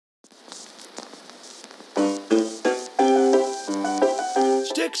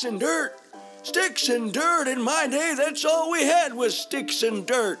sticks and dirt. Sticks and dirt. In my day, that's all we had was sticks and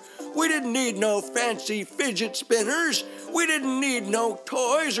dirt. We didn't need no fancy fidget spinners. We didn't need no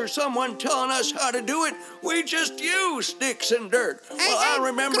toys or someone telling us how to do it. We just used sticks and dirt. Well, I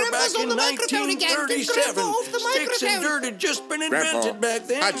remember back in 1937, sticks and dirt had just been invented back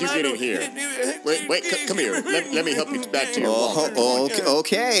then. How'd you get in here? Wait, come here. Let me help you back to your walk.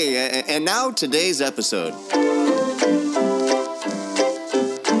 Okay. And now today's episode.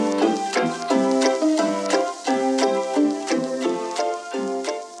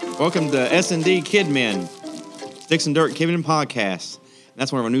 Welcome to S&D Kidmen, Sticks and Dirt Kidmen Podcast. And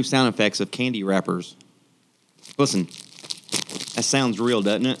that's one of our new sound effects of candy wrappers. Listen, that sounds real,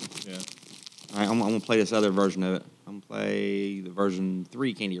 doesn't it? Yeah. All right, I'm going to play this other version of it. I'm going to play the version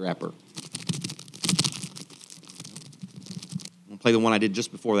 3 candy wrapper. I'm going to play the one I did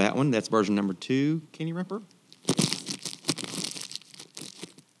just before that one. That's version number 2 candy wrapper.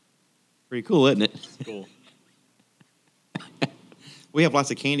 Pretty cool, isn't it? It's cool. We have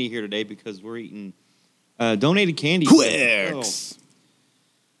lots of candy here today because we're eating donated candy. Twix!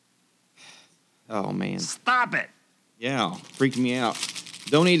 Oh, man. Stop it! Yeah, freaked me out.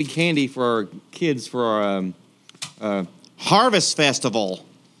 Donated candy for our kids for our Harvest Festival.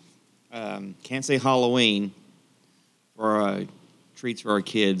 Can't say Halloween. For treats for our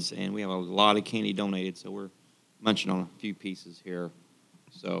kids. And we have a lot of candy donated, so we're munching on a few pieces here.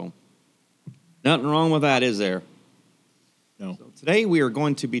 So, nothing wrong with that, is there? No. So today we are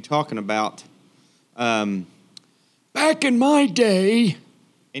going to be talking about back in my day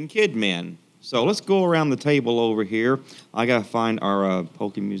in Kidmen. So let's go around the table over here. I got to find our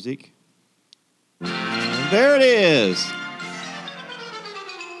polka music. And there it is.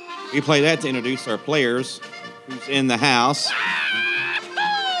 We play that to introduce our players who's in the house.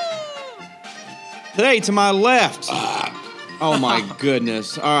 Today to my left. Oh my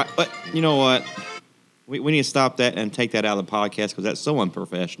goodness. All right, but you know what? We need to stop that and take that out of the podcast because that's so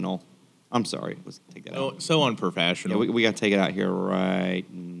unprofessional. I'm sorry. Let's take that out. So unprofessional. Yeah, we got to take it out here right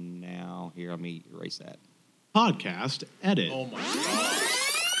now. Here, let me erase that. Podcast edit. Oh, my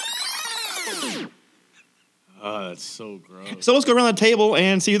God. Oh, that's so gross. So let's go around the table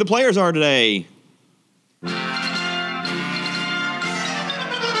and see who the players are today.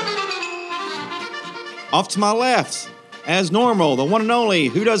 Off to my left, as normal, the one and only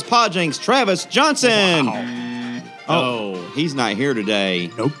Who Does Podjinx, Travis Johnson. Wow. Oh, he's not here today.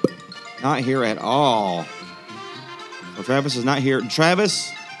 Nope. Not here at all. Well, Travis is not here.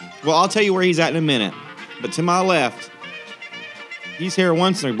 Travis, well, I'll tell you where he's at in a minute. But to my left, he's here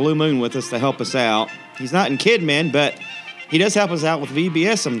once in a blue moon with us to help us out. He's not in Kidmen, but he does help us out with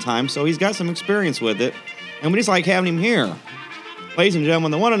VBS sometimes, so he's got some experience with it. And we just like having him here. Ladies and gentlemen,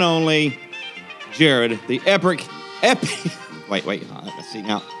 the one and only Jared, the epic. Wait. Let's see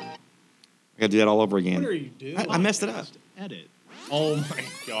now. I got to do that all over again. What are you doing? I messed it up. Edit. Oh, my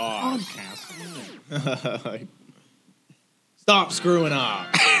God. Podcast. Stop screwing up.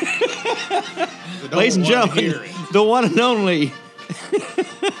 Ladies and gentlemen, the one and only.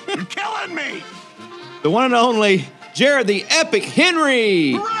 You're killing me. The one and only Jared, the epic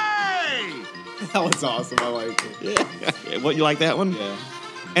Henry. Hooray! That was awesome. I like it. Yeah. What, you like that one? Yeah.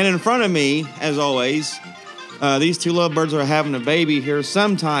 And in front of me, as always, these two lovebirds are having a baby here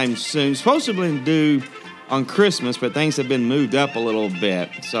sometime soon. Supposed to have been due on Christmas, but things have been moved up a little bit.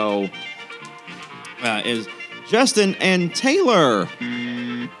 So, is Justin and Taylor.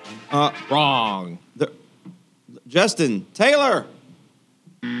 Wrong. Justin, Taylor.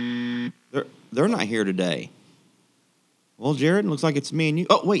 They're not here today. Well, Jared, looks like it's me and you.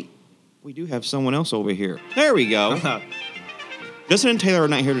 Oh, wait. We do have someone else over here. There we go. Justin and Taylor are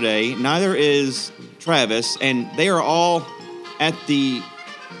not here today. Neither is Travis. And they are all at the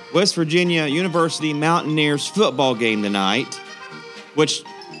West Virginia University Mountaineers football game tonight, which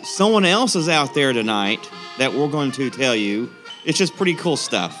someone else is out there tonight that we're going to tell you. It's just pretty cool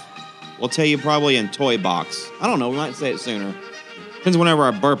stuff. We'll tell you probably in Toy Box. I don't know. We might say it sooner. Depends whenever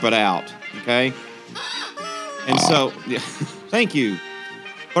I burp it out. Okay? And so, yeah, thank you.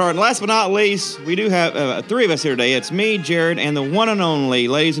 But all right, last but not least, we do have 3 of us here today. It's me, Jared, and the one and only,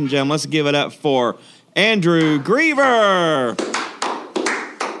 ladies and gentlemen, let's give it up for Andrew Griever.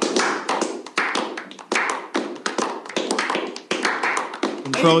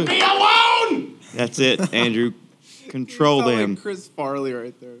 Leave me alone! That's it, Andrew. Control them. Like Chris Farley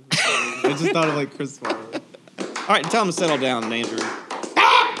right there. I just thought of like Chris Farley. All right, tell them to settle down, Andrew.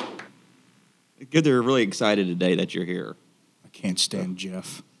 Stop! Good, they're really excited today that you're here. I can't stand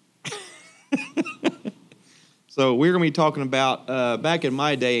Jeff. So we're going to be talking about back in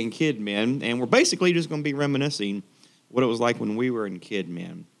my day in Kidmen, and we're basically just going to be reminiscing what it was like when we were in Kid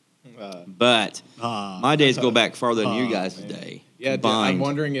Men. But my days go back farther than you guys' day. Yeah, dude, combined. I'm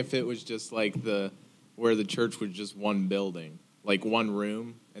wondering if it was just like where the church was just one building, like one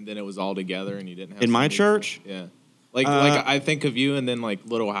room, and then it was all together, and you didn't have In my somebody- church? Yeah, like I think of you, and then like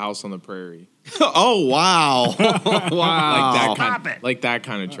Little House on the Prairie, Oh, wow. Wow. like that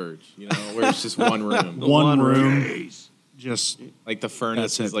kind of church, you know, where it's just one room, One room. Just like the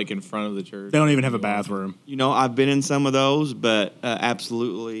furnace That's is it. like in front of the church. they don't even have a bathroom. You know, I've been in some of those, but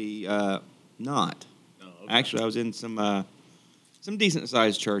absolutely not. No, okay. Actually, I was in some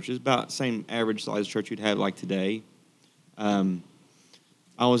decent-sized churches, about the same average-sized church you'd have like today. I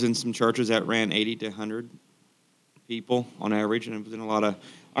was in some churches that ran 80 to 100 people on average, and it was in a lot of...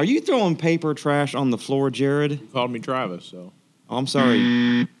 Are you throwing paper trash on the floor, Jared? You called me Travis, so Oh, I'm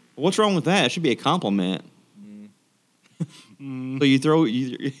sorry. What's wrong with that? It should be a compliment. So you throw...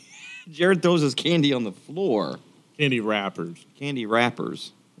 Jared throws his candy on the floor. candy wrappers, Candy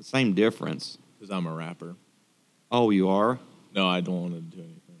wrappers. The same difference. because I'm a rapper. Oh, you are? No, I don't want to do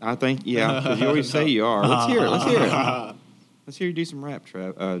anything. I think, yeah, because you always say you are. Let's hear it. Let's hear it. Let's hear you do some rap,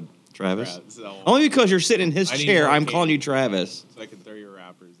 Travis. So, Only because you're sitting in his I need chair, more I'm candy. calling you Travis. so I can throw your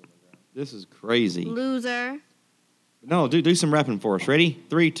rappers in the ground. This is crazy. Loser. No, do some rapping for us. Ready?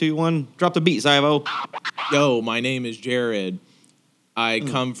 3, 2, 1. Drop the beat, Sivo. Yo, my name is Jared. I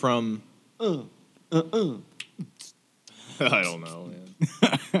come from. I don't know,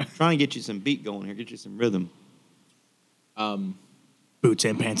 man. Trying to get you some beat going here. Get you some rhythm. Boots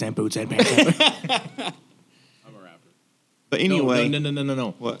and pants and boots and pants. And I'm a rapper. But anyway,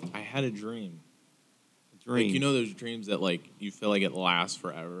 No. What? I had a dream. dream. Like, you know those dreams that like you feel like it lasts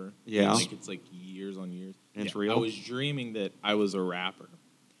forever. Yeah. Like it's like years on years. And it's Yeah, real? I was dreaming that I was a rapper,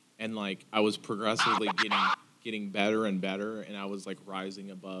 and like I was progressively getting better and better, and I was like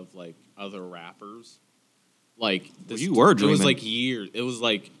rising above like other rappers. Like this, you were It was dreaming. like years. It was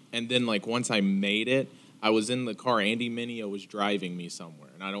like, and then like once I made it, I was in the car. Andy Mineo was driving me somewhere,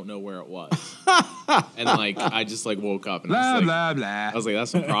 and I don't know where it was. And like I just like woke up and I was like, I was like,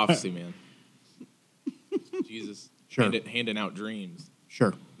 that's some prophecy, man. Jesus, Sure. handing out dreams.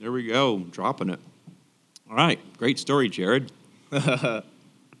 Sure. There we go. Dropping it. All right. Great story, Jared.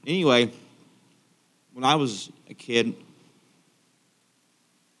 Anyway, when I was a kid,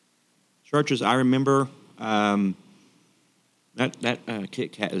 churches, I remember that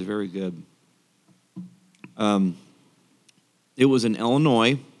Kit Kat is very good. It was in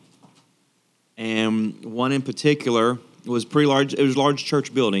Illinois, and one in particular was pretty large. It was a large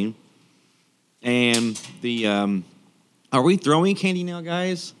church building, and the are we throwing candy now,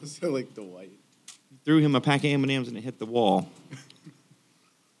 guys? So like the white. Threw him a pack of M&Ms and it hit the wall.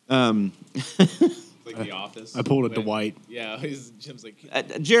 Like The Office. I pulled it to When- white. Yeah, Jim's like,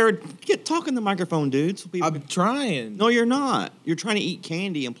 Jared, talk in the microphone, dude. So people, I'm trying. no, you're not. You're trying to eat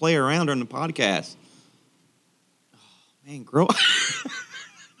candy and play around during the podcast. Oh, man, grow.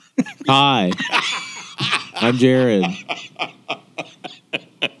 Hi, I'm Jared.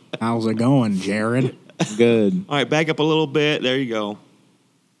 How's it going, Jared? Good. All right, back up a little bit. There you go.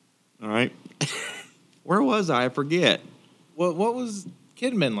 All right. Where was I? I forget. What was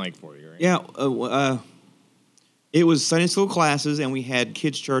Kidman like for you? Right? Yeah, it was Sunday school classes, and we had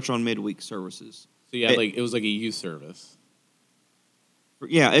kids' church on midweek services. So yeah, like it was like a youth service.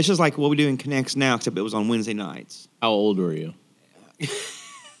 Yeah, it's just like what we do in Connects now, except it was on Wednesday nights. How old were you?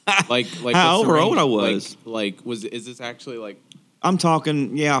 like How what's the old I range? was. Is this actually like? I'm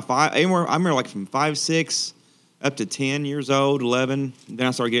talking, five. I remember like from 5, 6 up to 10 years old, 11. Then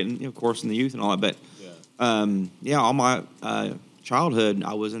I started getting, of course, in the youth and all that. But all my childhood,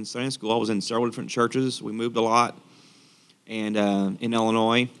 I was in Sunday school. I was in several different churches. We moved a lot, and in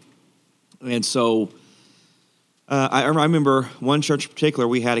Illinois, and so I remember one church in particular.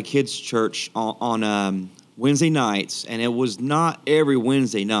 We had a kids' church on Wednesday nights, and it was not every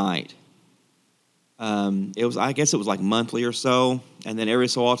Wednesday night. It was, I guess, it was like monthly or so, and then every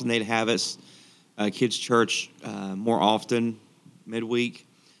so often they'd have us kids' church more often midweek,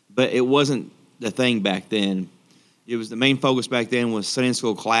 but it wasn't the thing back then. It was the main focus back then was Sunday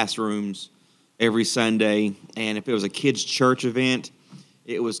school classrooms every Sunday, and if it was a kids' church event,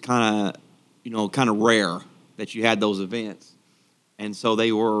 it was kind of rare that you had those events, and so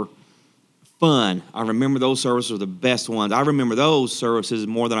they were fun. I remember those services were the best ones. I remember those services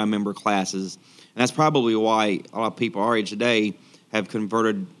more than I remember classes, and that's probably why a lot of people our age today have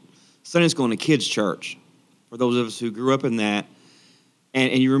converted Sunday school into kids' church. For those of us who grew up in that,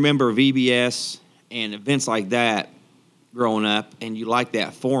 and you remember VBS and events like that growing up, and you like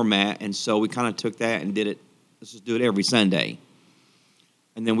that format, and so we kind of took that and did it. Let's just do it every Sunday,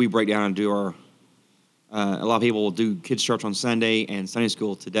 and then we break down and do our A lot of people will do kids church on Sunday and Sunday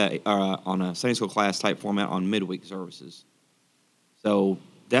school today on a Sunday school class type format on midweek services. So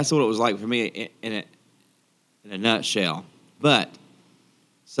that's what it was like for me in a nutshell. But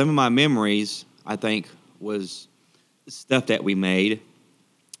some of my memories, I think, was the stuff that we made,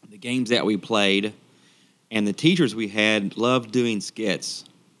 the games that we played, and the teachers we had loved doing skits.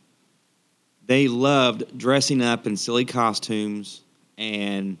 They loved dressing up in silly costumes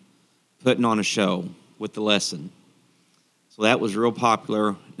and putting on a show with the lesson. So that was real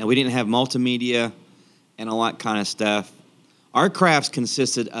popular. Now, we didn't have multimedia and all that kind of stuff. Our crafts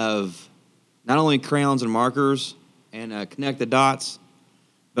consisted of not only crayons and markers and connect the dots,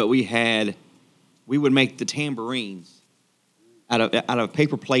 but we would make the tambourines out of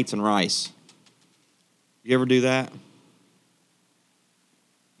paper plates and rice. You ever do that?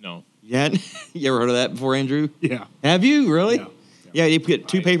 No. Yet? You ever heard of that before, Andrew? Yeah. Have you really? Yeah. Yeah, you put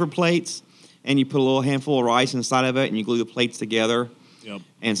two paper plates and you put a little handful of rice inside of it and you glue the plates together. Yep.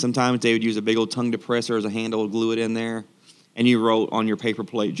 And sometimes they would use a big old tongue depressor as a handle to glue it in there. And you wrote on your paper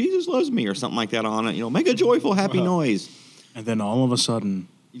plate, "Jesus loves me," or something like that on it. You know, make a joyful, happy noise. And then all of a sudden,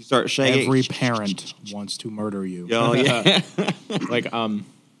 You start shaking. every parent wants to murder you. Oh, yeah. Like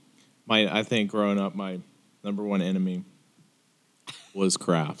I think growing up, my number one enemy was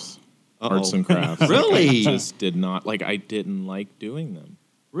crafts, arts and crafts. Really? Like, I just did not like. I didn't like doing them.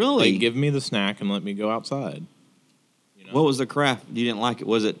 Really? Like, give me the snack and let me go outside. You know? What was the craft? You didn't like it?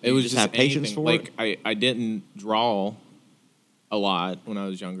 Was it? It was you just have patience anything. for Like it? I didn't draw a lot when I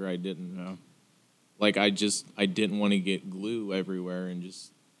was younger. I didn't. Like I didn't want to get glue everywhere and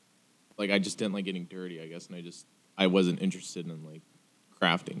just like I just didn't like getting dirty. I guess, and I wasn't interested in like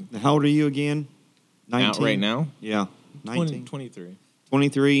crafting. How old are you again? 19? Right now, Yeah, 19. 23.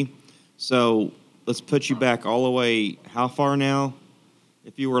 23. So let's put you back all the way. How far now?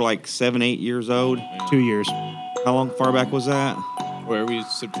 If you were like 7, 8 years old, 2 years. how long far back was that? Were we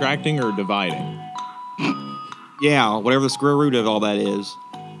subtracting or dividing? Yeah, whatever the square root of all that is.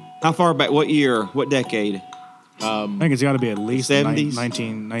 How far back? What year? What decade? I think it's got to be at least 70s?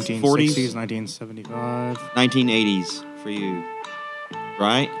 1960s, 40s? 1975. 1980s for you,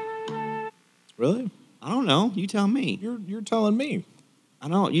 right? Really? I don't know. You tell me. You're telling me. I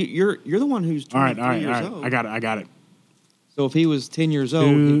don't. You're the one who's 23 years old. I got it. So if he was 10 years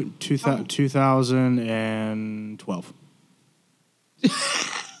old, 2012.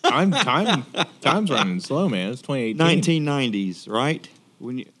 Time's running slow, man. It's 2018. 1990s, right?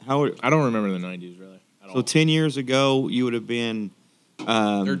 I don't remember the 90s really at all. So 10 years ago, you would have been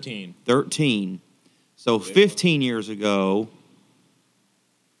 13. 13. So 15 years ago,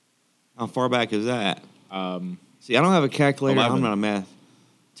 how far back is that? See, I don't have a calculator. 11. I'm not a math.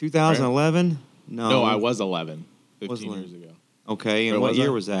 2011? No. No, I was 11 15 Was years 11. ago. Okay, and Wait, what was year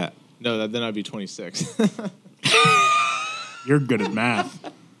I? was that? No, then I'd be 26. You're good at math.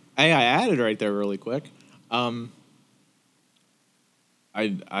 Hey, I added right there really quick. I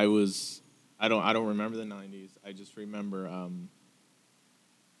don't remember the 90s. I just remember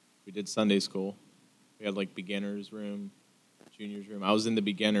we did Sunday school. We had like beginners room, juniors room. I was in the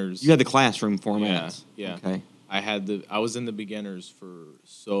beginners. You had the classroom formats. Yeah. Okay. I was in the beginners for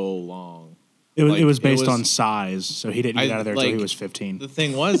so long. It was, Like, it was based on size, so he didn't get out of there until he like, was 15. The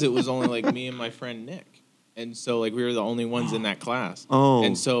thing was, it was only like me and my friend Nick, and so like we were the only ones in that class. Oh,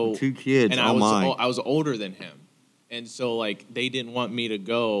 and so 2 kids. and Oh, my. I was older than him, and so like they didn't want me to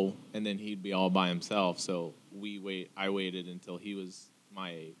go, and then he'd be all by himself. So I waited until he was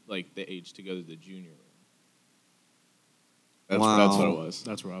the age to go to the junior room. That's what it was.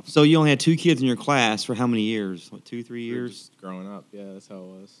 That's rough. So you only had 2 kids in your class for how many years? What, 2, 3 We were years? just growing up. Yeah, that's how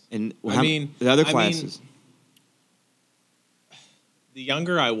it was. And The other classes? The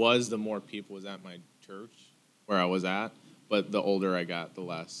younger I was, the more people was at my church where I was at. But the older I got, the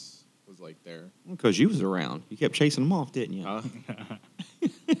less was like there. Because you was around. You kept chasing them off, didn't you?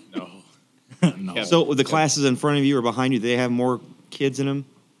 No. No. Yeah. So with the classes in front of you or behind you, do they have more kids in them?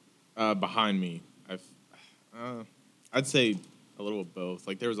 Behind me, I'd say a little of both.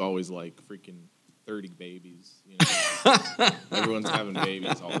 Like there was always like freaking 30 babies. You know? Everyone's having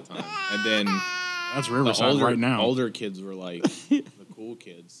babies all the time, and then That's Riverside right now. older kids were like the cool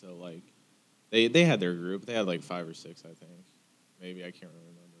kids. So like they had their group. They had like 5 or 6, I think. Maybe I can't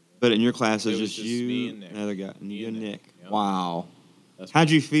remember. But in your class, it was just you, me and Nick. another guy, and Me you and and Nick. Nick. Yeah. Wow. That's How'd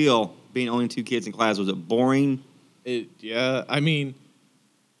you feel being only 2 kids in class? Was it boring? Yeah, I mean,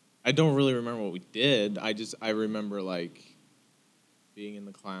 I don't really remember what we did. I remember like being in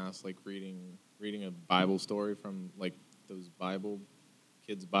the class, like reading a Bible story from like those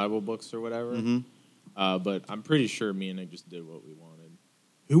kids' Bible books or whatever. Mm-hmm. But I'm pretty sure me and Nick just did what we wanted.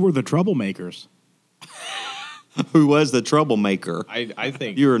 Who were the troublemakers? Who was the troublemaker? I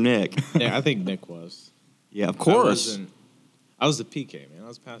think You or Nick? Yeah, I think Nick was. Yeah, of course. I was the PK, man. I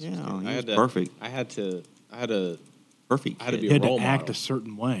was pastor's Yeah, kid. he I was had to, perfect. I had to Perfect. I had to kid. be You a had role to act model. a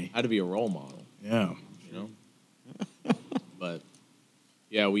certain way. I had to be a role model, Yeah. you know. But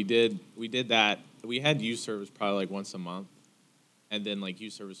yeah, we did that. We had youth service probably like once a month, and then like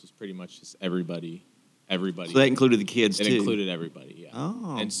youth service was pretty much just everybody. So that included the kids It too. included everybody, yeah.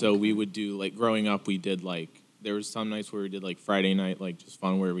 Oh, and so we would do like growing up. We did like there was some nights where we did like Friday night, like just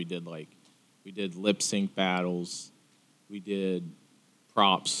fun, where we did lip sync battles. We did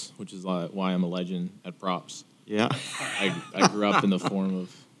props, which is why I'm a legend at props. Yeah. I grew up in the form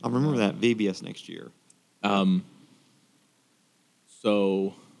of. I remember that VBS next year.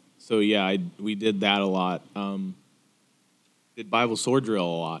 So yeah, we did that a lot. Did Bible sword drill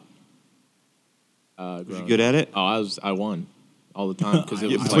a lot. Was you good at it? Oh, I won all the time because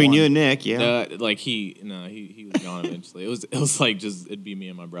it was Between like, you and Nick, yeah. like he was gone eventually. It was like just it'd be me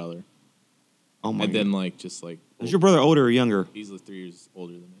and my brother, Oh my and god. then like just like Was your brother older or younger? he's like 3 years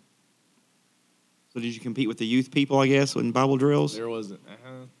older than me. So did you compete with the youth people, I guess, in Bible drills? There wasn't,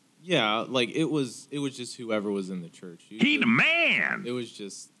 yeah, like it was just whoever was in the church. He the man. It was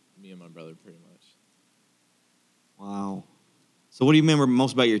just me and my brother pretty much. Wow. So what do you remember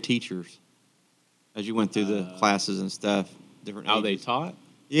most about your teachers as you went through the classes and stuff? Different How they ages? taught.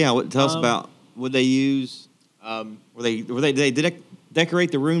 Yeah, tell us about what they use. Were they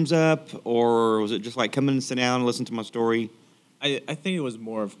decorate the rooms up, or was it just like come in and sit down and listen to my story? I think it was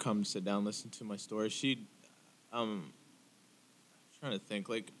more of come sit down, listen to my story. I'm trying to think,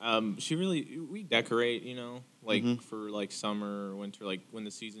 we decorate, you know, like for like summer or winter, like when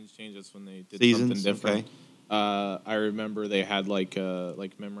the seasons change, that's when they did something different. Okay. I remember they had like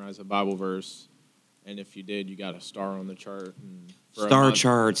memorize a Bible verse, and if you did, you got a star on the chart. And for a Star month-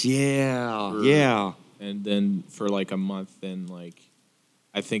 charts, yeah, for- yeah. And then for like a month, then like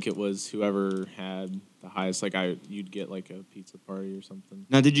I think it was whoever had the highest. Like you'd get like a pizza party or something.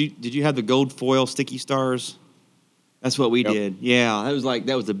 Now, did you have the gold foil sticky stars? That's what we Yep. did. Yeah,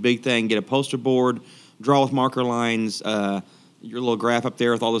 that was the big thing. Get a poster board, draw with marker lines, your little graph up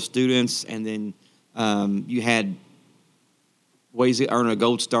there with all the students, and then you had ways to earn a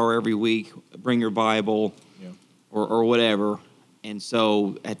gold star every week. Bring your Bible, Yeah. or whatever. And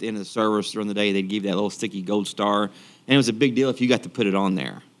so at the end of the service during the day, they'd give you that little sticky gold star, and it was a big deal if you got to put it on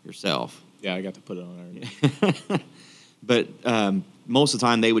there yourself. Yeah, I got to put it on there. But most of the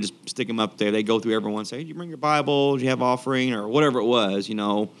time, they would just stick them up there. They'd go through everyone, say, "Did you bring your Bible? Did you have offering?" or whatever it was, you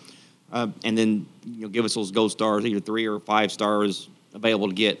know. And then give us those gold stars, either 3 or 5 stars available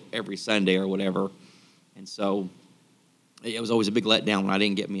to get every Sunday or whatever. And so it was always a big letdown when I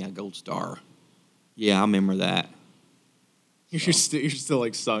didn't get me a gold star. Yeah, I remember that. You're still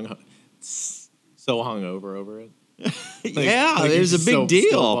like so hungover over it. Yeah, it you're was a just big deal.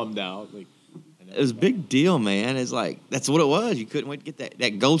 Still bummed out. Like, I know. It was a big deal, man. It's like that's what it was. You couldn't wait to get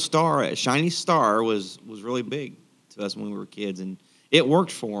that gold star. A shiny star was really big to us when we were kids, and it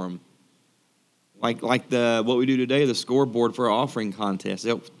worked for them. Like what we do today, the scoreboard for our offering contest.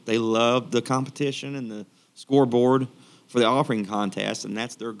 They loved the competition and the scoreboard for the offering contest, and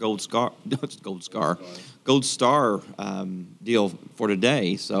that's their gold star deal for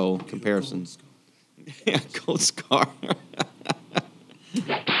today. So comparisons. Yeah, gold scar.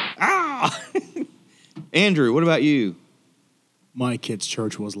 Ah! Andrew, what about you? My kid's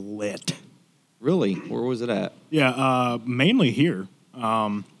church was lit. Really? Where was it at? Yeah, mainly here.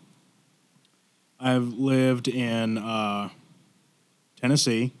 I've lived in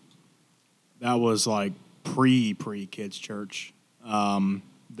Tennessee. That was like pre kids church.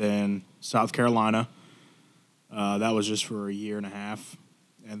 Then South Carolina. That was just for a year and a half.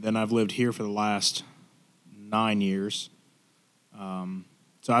 And then I've lived here for the last 9 years.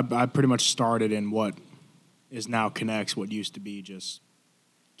 So I pretty much started in what is now Connects, what used to be just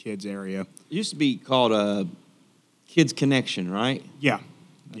kids area. It used to be called Kids Connection, right? Yeah,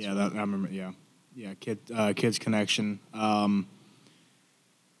 that I remember. Yeah, Kids Connection. It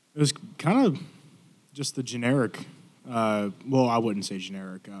was kind of just the generic. Well, I wouldn't say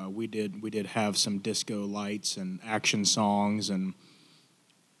generic. We did have some disco lights and action songs and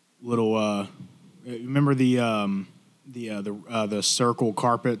little. Remember the circle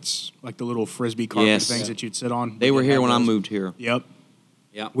carpets, like the little frisbee carpet Yes. things that you'd sit on. They were here when I those. moved here. Yep.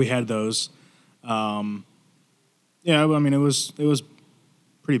 Yeah. We had those. Yeah, I mean it was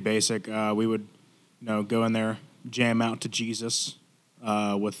pretty basic. We would, go in there, jam out to Jesus,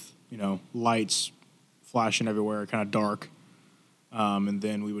 with lights flashing everywhere, kind of dark, and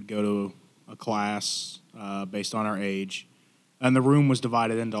then we would go to a class based on our age, and the room was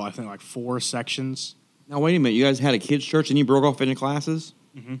divided into I think like 4 sections. Now, wait a minute. You guys had a kids' church and you broke off into classes?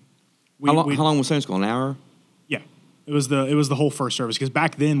 How long was Sunday school? An hour? Yeah, it was the whole first service because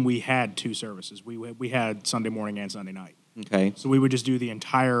back then we had 2 services. We had Sunday morning and Sunday night. Okay. So we would just do the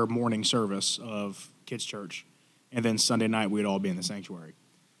entire morning service of kids' church, and then Sunday night we'd all be in the sanctuary.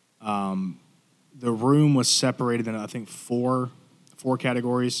 The room was separated in I think four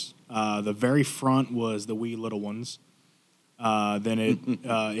categories. The very front was the wee little ones. Then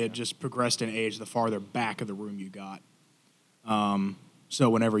it just progressed in age the farther back of the room you got. So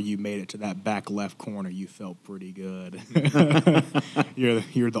whenever you made it to that back left corner, you felt pretty good.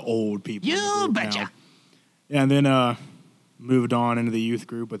 You're the old people. You betcha. Now. Yeah, and then moved on into the youth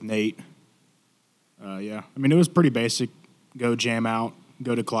group with Nate. Yeah, I mean it was pretty basic. Go jam out,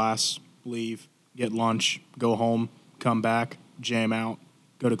 go to class, leave, get lunch, go home, come back, jam out,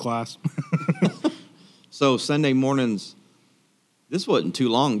 go to class. So Sunday mornings. This wasn't too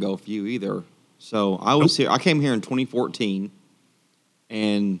long ago for you either. So I was here. I came here in 2014,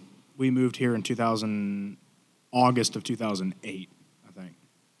 and we moved here in August of 2008, I think.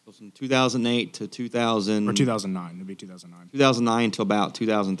 So from 2008 to 2000 or 2009. It'd be 2009. 2009 to about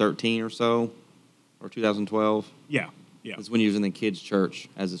 2013 or so, or 2012. Yeah. Is when you was in the kids' church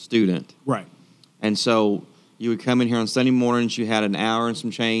as a student. Right. And so you would come in here on Sunday mornings. You had an hour and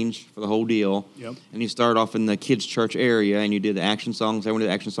some change for the whole deal. Yep. And you started off in the kids' church area, and you did the action songs. Everyone did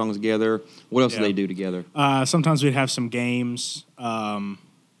action songs together. What else did they do together? Sometimes we'd have some games,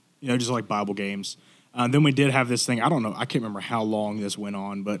 just like Bible games. Then we did have this thing. I don't know. I can't remember how long this went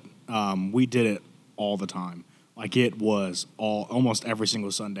on, but we did it all the time. Like it was almost every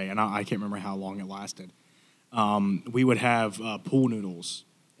single Sunday, and I can't remember how long it lasted. We would have pool noodles.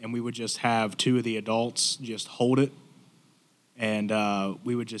 And we would just have 2 of the adults just hold it, and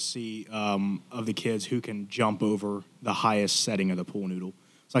we would just see of the kids who can jump over the highest setting of the pool noodle.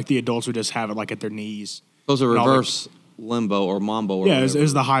 It's like the adults would just have it like at their knees. Those are reverse limbo or mambo. Or yeah,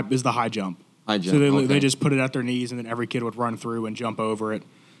 is the high jump. High jump. So they just put it at their knees, and then every kid would run through and jump over it,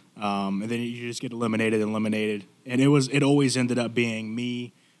 and then you just get eliminated. And it always ended up being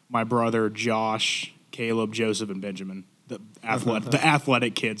me, my brother Josh, Caleb, Joseph, and Benjamin. The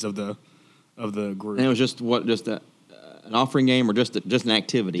athletic kids of the group. And it was just an offering game or just an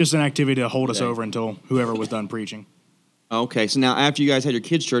activity? Just an activity to hold us over until whoever was done preaching. Okay, so now after you guys had your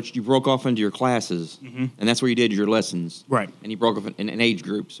kids' church, you broke off into your classes, and that's where you did your lessons. Right. And you broke off in an age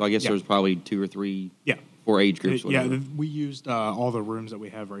group, so I guess there was probably 2 or 3, 4 age groups. We used all the rooms that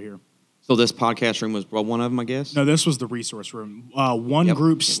we have right here. So this podcast room was one of them, I guess? No, this was the resource room. One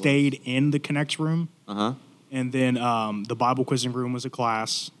group stayed in the Connect room. Uh-huh. And then the Bible quizzing room was a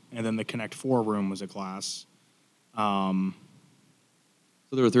class, and then the Connect 4 room was a class. So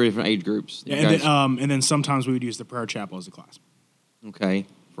there were 3 different age groups. Yeah, and then sometimes we would use the prayer chapel as a class. Okay,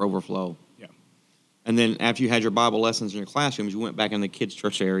 for overflow. Yeah. And then after you had your Bible lessons in your classrooms, you went back in the kids'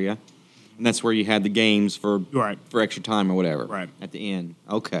 church area, and that's where you had the games for extra time or whatever. Right. At the end.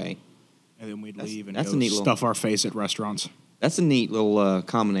 Okay. And then we'd leave and go stuff our face at restaurants. That's a neat little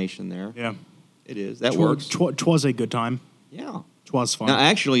combination there. Yeah. It is. That works. 'Twas a good time. Yeah. 'Twas fun. Now,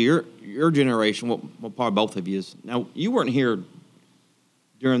 actually, your generation, well, probably both of you, now, you weren't here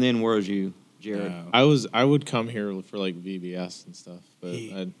during then, where was you, Jared? I would come here for, like, VBS and stuff,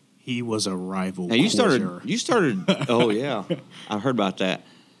 but he was a rival now, you started, oh, yeah. I heard about that.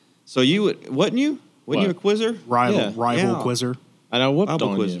 So wasn't you a quizzer? Rival quizzer. And I whipped Bible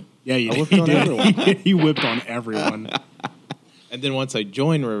on quizzer. you. Yeah, I whipped on everyone. He whipped on everyone. And then once I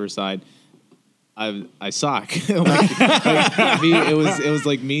joined Riverside, I suck. It was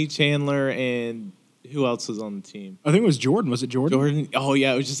like me, Chandler, and who else was on the team? I think it was Jordan. Was it Jordan? Jordan. Oh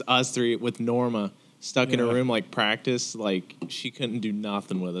yeah, it was just us 3 with Norma stuck in a room like practice. Like she couldn't do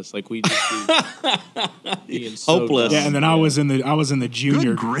nothing with us. Like we just being so hopeless. Yeah, and then I was in the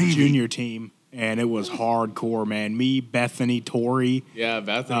junior team, and it was hardcore, man. Me, Bethany, Tori. Yeah,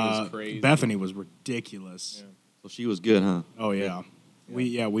 Bethany was crazy. Bethany was ridiculous. Yeah. So she was good, huh? Oh yeah.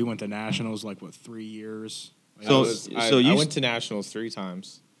 We went to nationals 3 years. I went to nationals 3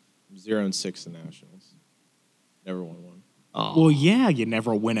 times, 0-6 in nationals. Never won one. Oh. Well, yeah, you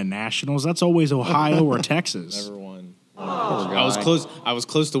never win a nationals. That's always Ohio or Texas. Never won. I was close. I was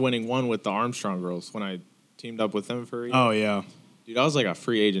close to winning one with the Armstrong girls when I teamed up with them for a year. Oh yeah. Dude, I was like a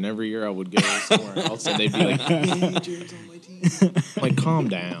free agent. Every year I would go somewhere else, and they'd be like, "Hey, Jared's on my team." Like, calm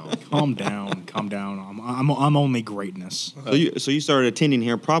down. Calm down. I'm only greatness. So you started attending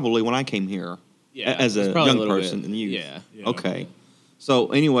here probably when I came here. Yeah, as a young person and you. Yeah. Okay. So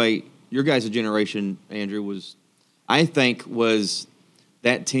anyway, your guys' generation, Andrew, was that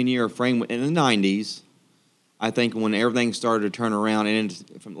 10-year frame in the 90s. I think when everything started to turn around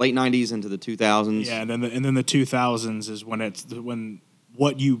and from late 90s into the 2000s. Yeah, and then the 2000s is when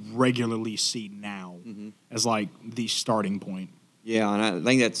what you regularly see now as like the starting point. Yeah, and I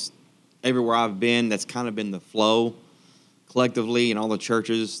think that's everywhere I've been. That's kind of been the flow collectively in all the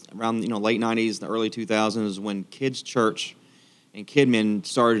churches around late 90s, the early 2000s, when Kids Church and Kidmin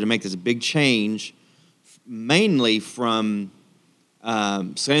started to make this big change, mainly from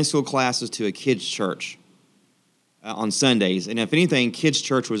Sunday school classes to a kids church on Sundays. And if anything, kids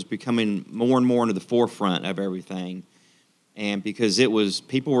church was becoming more and more into the forefront of everything, and because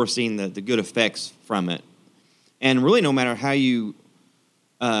people were seeing the good effects from it. And really, no matter how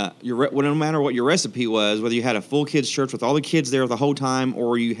no matter what your recipe was, whether you had a full kids church with all the kids there the whole time,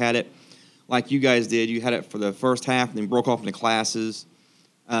 or you had it like you guys did, you had it for the first half and then broke off into classes,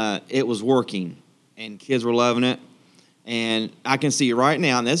 it was working, and kids were loving it. And I can see right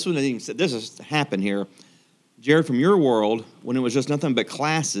now, and this has happened here, Jared, from your world, when it was just nothing but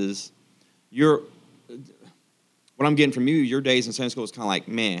classes, what I'm getting from you, your days in Sunday school was kind of like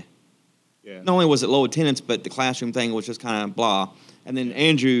meh. Yeah. Not only was it low attendance, but the classroom thing was just kind of blah. And then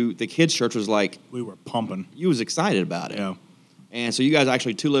Andrew, the kids' church, was like, we were pumping. You was excited about it. Yeah. And so you guys are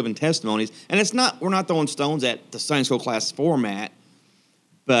actually two living testimonies. And we're not throwing stones at the Sunday school class format,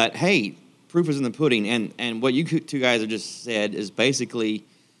 but hey, proof is in the pudding. And what you two guys have just said is basically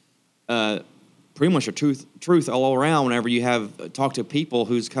pretty much a truth all around whenever you have talked to people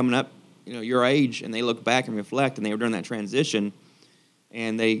who's coming up, your age, and they look back and reflect, and they were during that transition,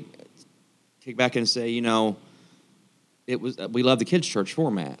 and they kick back and say, we love the kids' church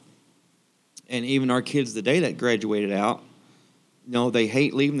format. And even our kids the day that graduated out, they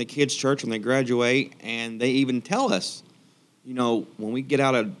hate leaving the kids' church when they graduate, and they even tell us, when we get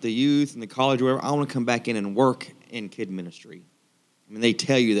out of the youth and the college or whatever, I want to come back in and work in kid ministry. I mean, they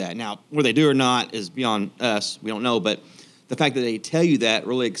tell you that. Now, whether they do or not is beyond us. We don't know, but the fact that they tell you that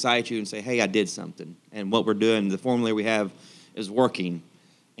really excites you and say, hey, I did something, and what we're doing, the formula we have is working.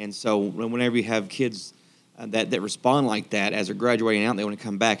 And so whenever you have kids that respond like that as they're graduating out, they want to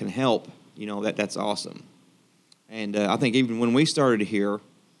come back and help, that's awesome. And I think even when we started here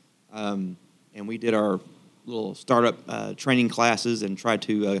and we did our little startup training classes and tried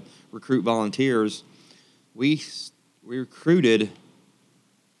to recruit volunteers, we recruited,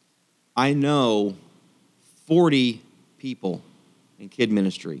 I know, 40 people in kid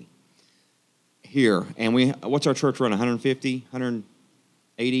ministry here. And what's our church run, 150,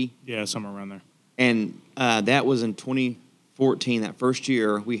 180? Yeah, somewhere around there. And that was in 2014, that first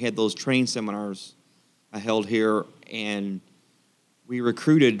year. We had those training seminars I held here, and we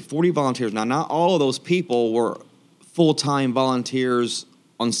recruited 40 volunteers. Now, not all of those people were full-time volunteers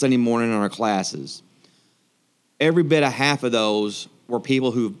on Sunday morning in our classes. Every bit of half of those were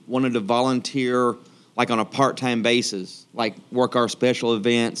people who wanted to volunteer like on a part-time basis, like work our special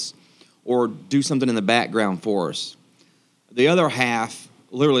events or do something in the background for us. The other half,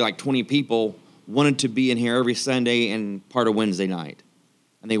 literally like 20 people, wanted to be in here every Sunday and part of Wednesday night.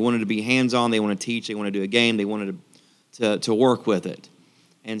 And they wanted to be hands-on, they want to teach, they want to do a game, they wanted to work with it.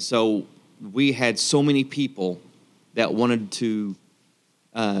 And so we had so many people that wanted to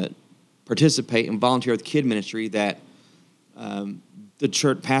participate and volunteer with kid ministry that the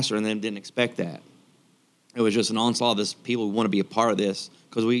church pastor and them didn't expect that. It was just an onslaught of this people who want to be a part of this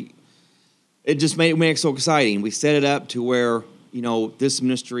because it just made it so exciting. We set it up to where, this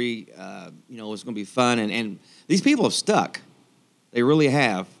ministry, was going to be fun. And these people have stuck. They really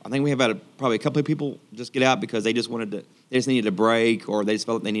have. I think we have had probably a couple of people just get out because they just needed a break, or they just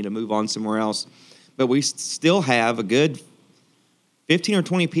felt they need to move on somewhere else. But we still have a good 15 or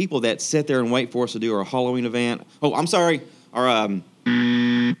 20 people that sit there and wait for us to do our Halloween event. Oh, I'm sorry. Our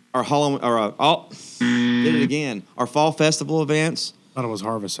Halloween, did it again. Our fall festival events. I thought it was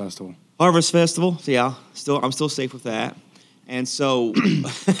Harvest Festival. Harvest Festival, yeah. I'm still safe with that. And so,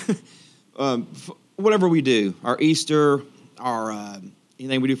 whatever we do, our Easter, our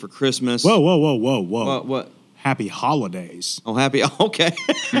anything we do for Christmas. Whoa. What? Happy holidays. Oh, happy. Okay.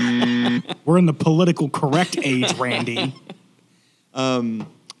 We're in the political correct age, Randy.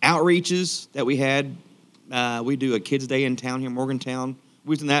 Outreaches that we had. We do a kids' day in town here in Morgantown.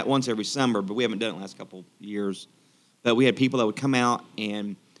 We've done that once every summer, but we haven't done it the last couple years. But we had people that would come out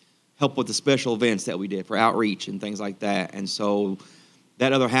and help with the special events that we did for outreach and things like that. And so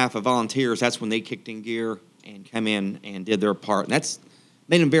that other half of volunteers, that's when they kicked in gear and come in and did their part. And that's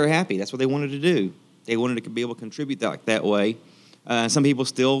made them very happy. That's what they wanted to do. They wanted to be able to contribute that way. Some people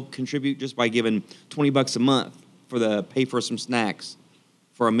still contribute just by giving $20 a month for pay for some snacks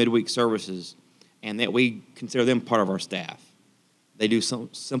for our midweek services, and that we consider them part of our staff. They do some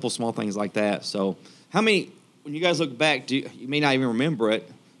simple, small things like that. So how many when you guys look back, you may not even remember it.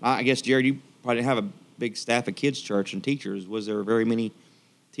 I guess, Jared, you probably didn't have a big staff of kids' church and teachers. Was there very many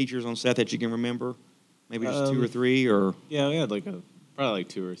teachers on staff that you can remember? Maybe just 2 or 3, or Yeah, we had probably like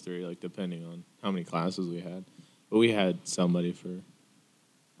 2 or 3, like depending on how many classes we had. But we had somebody for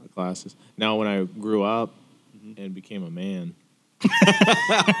the classes. Now, when I grew up and became a man,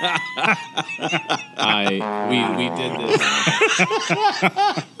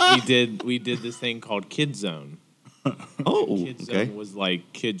 we did this thing called Kids Zone. Kids Zone was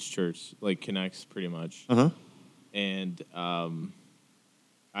like kids church, like connects pretty much. And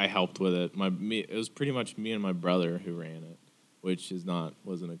I helped with it. It was pretty much me and my brother who ran it, which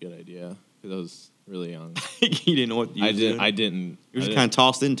wasn't a good idea because I was really young. you didn't know what you were doing? I didn't. You were just kind of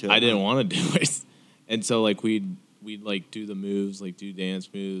tossed into it. I didn't want to do it, and so like we'd like do the moves, like do dance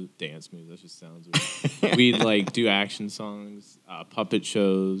moves. That just sounds weird. We'd like do action songs, puppet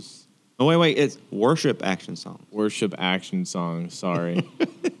shows. Oh wait, it's worship action songs. Worship action songs. Sorry,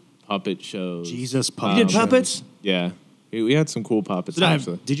 puppet shows. Jesus puppet. You did puppets? Yeah, we had some cool puppets.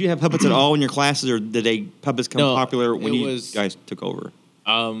 Actually, Did you have puppets at all in your classes, or did puppets come No, popular when it you was- guys took over?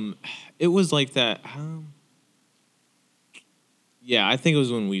 it was like that. Yeah, I think it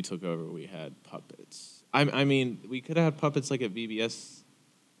was when we took over. We had puppets. I mean, we could have had puppets like at VBS.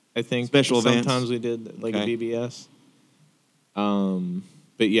 I think Special events. Sometimes we did like Okay. at VBS.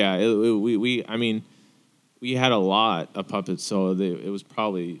 But yeah, I mean, we had a lot of puppets, so it was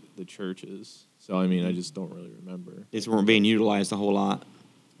probably the churches. So I mean, I just don't really remember. These weren't being utilized a whole lot.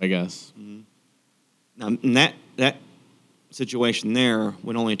 I guess. Now, in that situation there,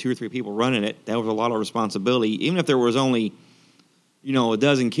 when only 2 or 3 people running it, that was a lot of responsibility. Even if there was only, a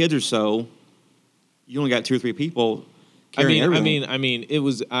dozen kids or so, you only got 2 or 3 people carrying everything. I mean, it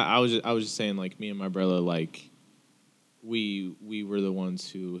was. I was just saying, like me and my brother, like we were the ones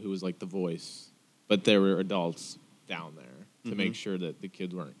who was like the voice, but there were adults down there to make sure that the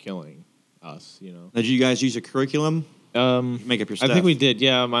kids weren't killing us. Did you guys use a curriculum? Make up your stuff. I think we did.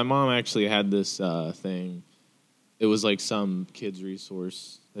 Yeah, my mom actually had this thing. It was like some kids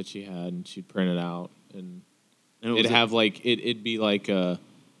resource that she had, and she'd print it out, and it'd have like it'd be like a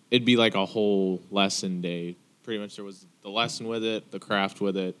whole lesson day. Pretty much, there was the lesson with it, the craft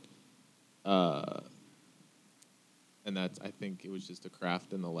with it, and I think it was just the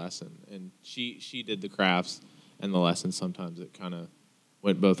craft and the lesson. And she did the crafts and the lessons. Sometimes it kind of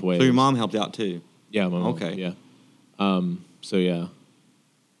went both ways. So your mom helped out too. Yeah, my mom. Okay. Yeah. So yeah.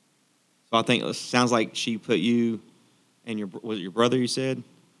 So I think it sounds like she put you and was it your brother you said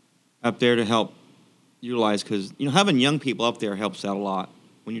up there to help utilize, because having young people up there helps out a lot.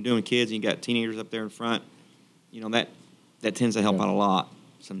 When you're doing kids and you got teenagers up there in front, that tends to help out a lot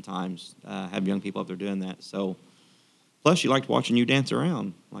sometimes. Have young people up there doing that. So plus you liked watching you dance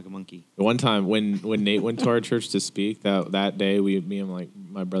around like a monkey. The one time when Nate went to our church to speak, that day me and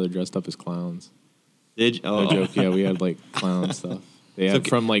my brother dressed up as clowns. Did you? No joke. Yeah, we had like clown stuff. They had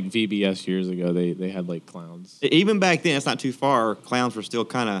from like VBS years ago. They had like clowns. Even back then, it's not too far. Clowns were still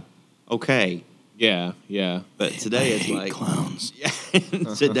kind of okay. Yeah. But today it's like clowns. Yeah,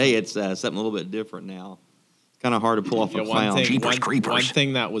 today it's something a little bit different now. It's kind of hard to pull off a clown. One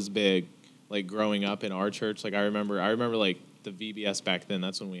thing that was big, like growing up in our church, like I remember like the VBS back then.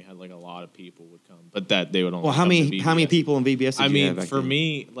 That's when we had like a lot of people would come, but that they would only. Well, how many people in VBS? Did you have back for then?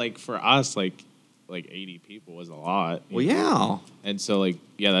 me, like for us, like 80 people was a lot. Well, yeah. And so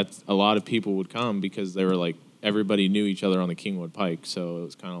that's a lot of people would come because they were like everybody knew each other on the Kingwood Pike, so it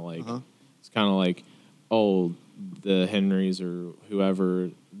was kind of like oh, the Henrys or whoever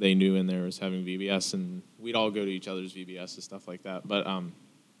they knew in there was having VBS, and we'd all go to each other's VBS and stuff like that. But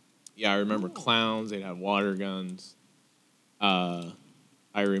I remember clowns. They'd have water guns. I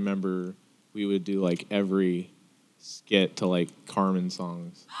remember we would do like every skit to like Carmen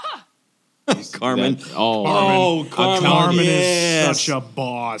songs. Carmen. Carmen. Carmen yes. is such a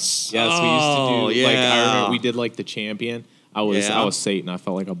boss. Yes, we used to do. Like I yeah. remember we did like the champion. I was Satan. I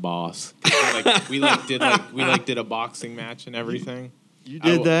felt like a boss. we did a boxing match and everything. You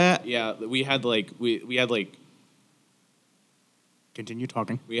did that? Yeah, we had like we had like Continue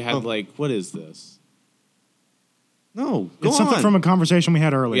talking. we had like what is this? No, go It's something on. from a conversation we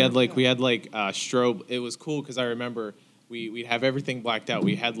had earlier. We had like strobe. It was cool because I remember we'd have everything blacked out.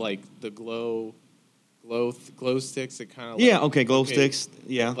 We had like the glow sticks that kind of glow sticks.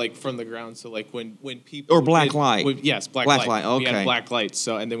 Yeah, like from the ground. So like when people Or black light. yes, black Black light. light, We okay. had black lights.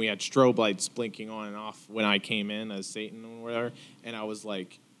 So and then we had strobe lights blinking on and off when I came in as Satan or whatever. And I was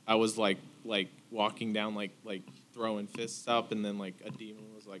like I was like walking down like throwing fists up, and then like a demon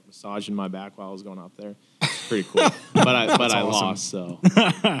was like massaging my back while I was going up there. Pretty cool. but I awesome. lost, so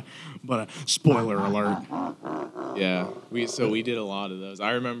But spoiler alert. yeah. We did a lot of those.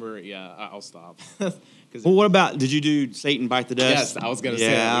 I remember. Yeah, I'll stop. Well, what about, did you do Satan Bite the Dust? Yes, I was gonna say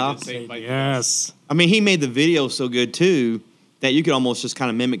that. We did Satan Bite the Dust. Yes. I mean, he made the video so good too that you could almost just kind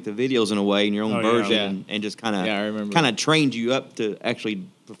of mimic the videos in a way in your own Oh, yeah. version and just kind of Yeah, I remember. kind of trained you up to actually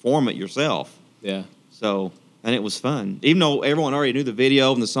perform it yourself. Yeah. So, and it was fun. Even though everyone already knew the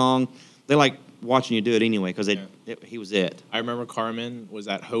video and the song, they like watching you do it anyway because he was it. I remember Carmen was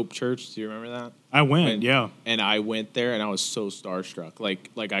at Hope Church. Do you remember that? I went, yeah. And I went there, and I was so starstruck. Like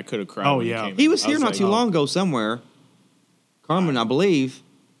I could have cried. Oh, when yeah. came He out. was I here not like, too long ago somewhere. Carmen, I believe.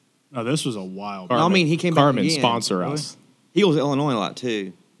 No, this was a while. Carmen, I mean, he came back Carmen, again. sponsor Really? us. He was in Illinois a lot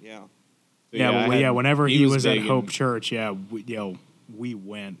too. Yeah. So, Whenever he was at big Hope and- Church, we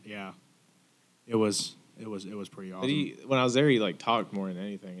went. Yeah, it was pretty awesome. But when I was there, he like talked more than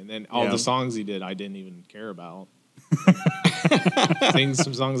anything, and then all Yeah. the songs he did, I didn't even care about. Sing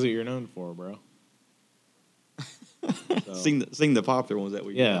some songs that you're known for, bro. So, Sing the popular ones that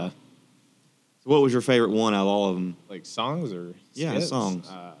we yeah, got. So what was your favorite one out of all of them? like songs or Yeah, skits? songs.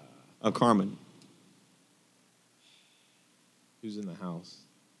 Of Carmen. Who's in the house?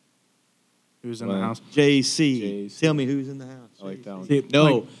 Who's in Well, the house? JC. JC. Tell me who's in the house. I like that one. See, No,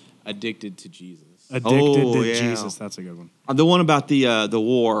 like- Addicted to Jesus. Addicted Oh, to yeah. Jesus. That's a good one. The one about the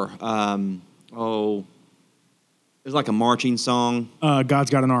war. It's like a marching song.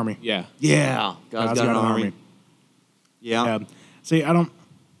 God's Got an Army. Yeah, Yeah. God's got an army. Yeah. Yeah. See,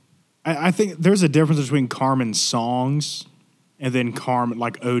 I think there's a difference between Carmen's songs and then Carmen,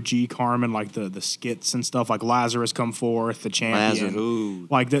 like OG Carmen, like the skits and stuff, like Lazarus Come Forth, The Champion. Lazarus, ooh.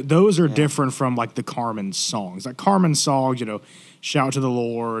 Like those are different from like the Carmen songs. Like Carmen songs, Shout to the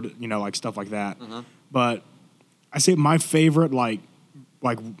Lord, like stuff like that. But I say my favorite, like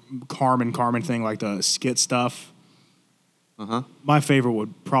Carmen thing, like the skit stuff. My favorite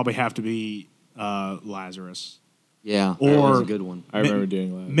would probably have to be Lazarus. Yeah. Or- that was a good one. I remember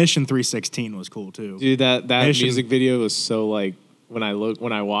doing that. Mission 316 was cool too. Dude, that Mission- music video was so like when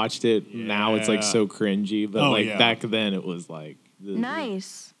I watched it, now it's like Yeah. so cringy, but Oh, like yeah. back then it was like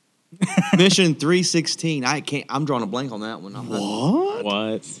Nice. Mission 316. I'm drawing a blank on that one.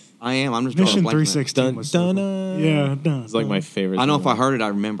 what? I am. I'm just drawing Mission a blank. on that. 316 Dun, was so dun, cool. dun. Yeah, dun, It's like my favorite. I know thing if I ever. heard it, I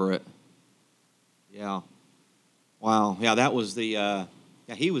remember it. Yeah. Wow. Yeah, that was the. Yeah,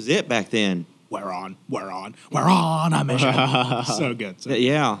 he was it back then. We're on a mission. So good. So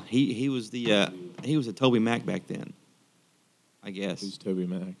Yeah, he was the Toby Mac back then. I guess. Who's Toby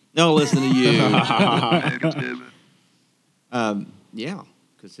Mac? No, listen to you. Yeah,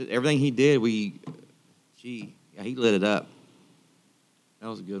 because everything he did, he lit it up. That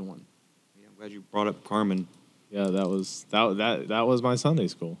was a good one. Yeah, I'm glad you brought up Carmen. Yeah, that was my Sunday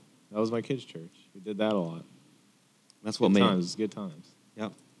school. That was my kids' church. We did that a lot. That's what Good made times. Good times. it.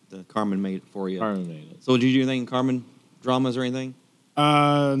 Yep, the Carmen made it for you. Carmen made it. So did you do anything Carmen dramas or anything?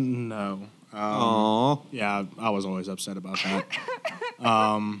 no. Aw. Yeah, I was always upset about that.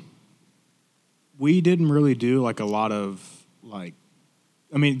 We didn't really do like a lot of like.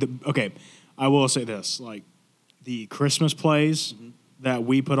 I mean, okay. I will say this: like the Christmas plays that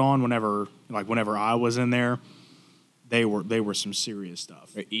we put on whenever I was in there, they were some serious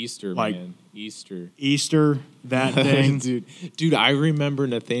stuff. Or Easter, Like- man. Easter. Easter, that thing, dude, I remember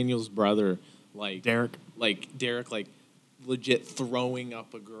Nathaniel's brother, like Derek. like legit throwing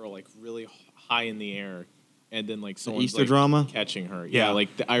up a girl like really high in the air, and then like someone's Easter like, drama? catching her. Yeah, Yeah, like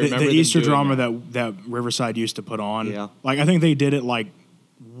I remember the them Easter doing drama that. that Riverside used to put on. Yeah. Like I think they did it like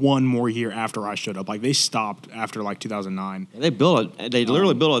one more year after I showed up. Like they stopped after like 2009. They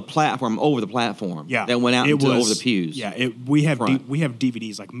literally built a platform over the platform. Yeah, That went out it into was- over the pews. Yeah, we have Front. we have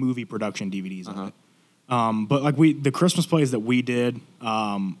DVDs like movie production DVDs Uh-huh. of it. But like the Christmas plays that we did,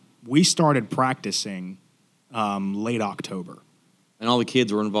 we started practicing late October. And all the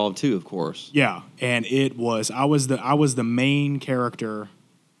kids were involved too, of course. Yeah, and I was the main character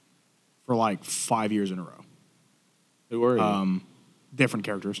for like 5 years in a row. Who were you? Different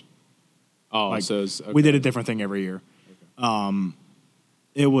characters. oh, Like so it's, we okay. did a different thing every year.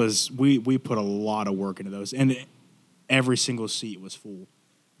 It was we put a lot of work into those, and every single seat was full.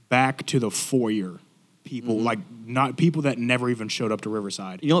 Back to the foyer, people like not people that never even showed up to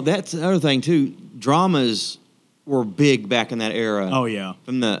Riverside. You know, that's another thing too. Dramas were big back in that era. Oh yeah,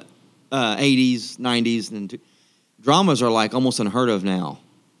 From the 80s, 90s, and dramas are like almost unheard of now.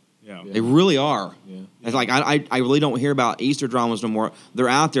 Yeah. They really are. Yeah. It's like I really don't hear about Easter dramas no more. They're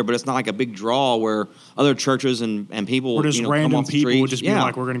out there, but it's not like a big draw where other churches and people Or just come random off the people street. would just be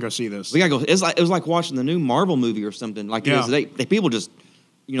like, we're going to go see this. We gotta go. It was like watching the new Marvel movie or something. Like it is today. People just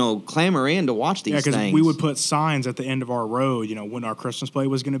clamor in to watch these things. Yeah, because we would put signs at the end of our road, when our Christmas play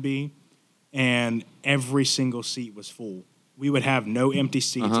was going to be, and every single seat was full. We would have no empty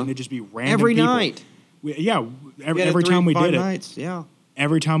seats, and it'd just be random every people. night. Every time we did it. Nights, yeah.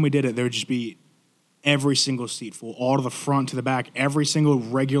 Every time we did it, there would just be every single seat full, all to the front to the back, every single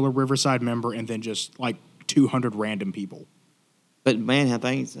regular Riverside member, and then just like 200 random people. But man, how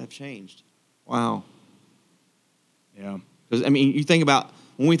things have changed. Wow. Yeah. Because when we think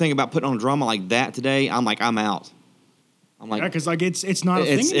about putting on a drama like that today, I'm out. I'm like, because it's not a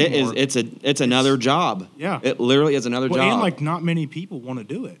thing anymore. It's another job. Yeah. It literally is another job. And not many people want to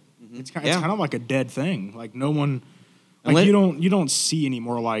do it. Mm-hmm. It's kind of like a dead thing. Like no one. You don't see any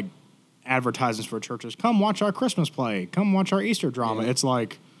more like advertisements for churches. Come watch our Christmas play. Come watch our Easter drama. Yeah. It's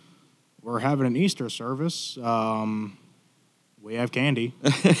like we're having an Easter service. We have candy.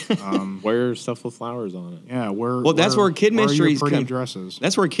 Wear stuff with flowers on it. Yeah, that's where kid ministry dresses.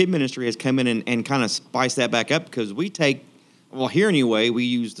 That's where kid ministry has come in and kind of spiced that back up because we take here anyway. We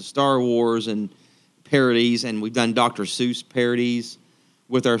use the Star Wars and parodies, and we've done Dr. Seuss parodies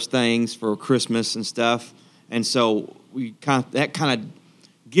with our things for Christmas and stuff, and so. That kind of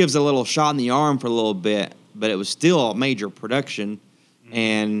gives a little shot in the arm for a little bit, but it was still a major production,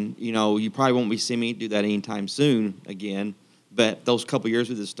 and you probably won't be seeing me do that anytime soon again. But those couple years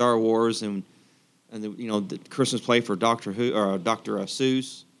with the Star Wars and the Christmas play for Dr.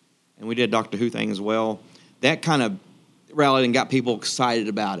 Seuss, and we did a Doctor Who thing as well. That kind of rallied and got people excited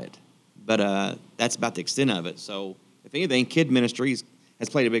about it, but that's about the extent of it. So if anything, kid ministries has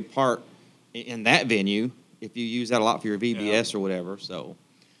played a big part in that venue. If you use that a lot for your VBS or whatever. So,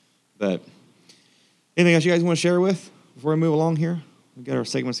 but anything else you guys want to share with before we move along here? We got our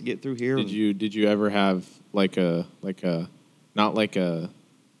segments to get through here. Did you ever have not like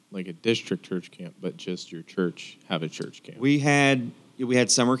a district church camp, but just your church have a church camp? We had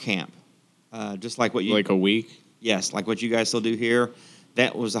summer camp, just like what you like a week. Yes, like what you guys still do here.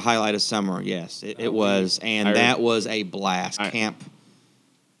 That was the highlight of summer. Yes, it was, and that was a blast camp.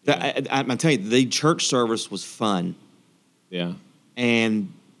 I'm telling you, the church service was fun. Yeah.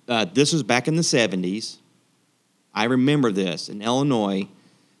 And this was back in the 70s. I remember this in Illinois,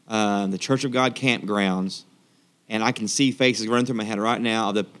 the Church of God campgrounds, and I can see faces running through my head right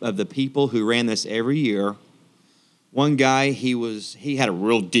now of the people who ran this every year. One guy, he had a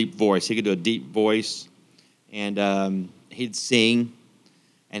real deep voice. He could do a deep voice, and he'd sing,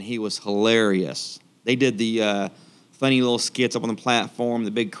 and he was hilarious. They did the funny little skits up on the platform, the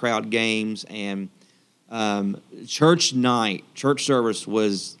big crowd games, and church service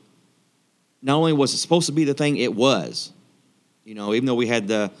was not only was it supposed to be the thing, it was. Even though we had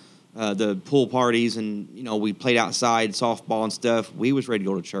the pool parties and we played outside softball and stuff, we was ready to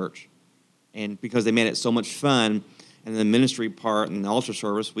go to church, and because they made it so much fun, and the ministry part and the altar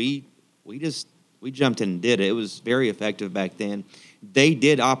service, we jumped in and did it. It was very effective back then. They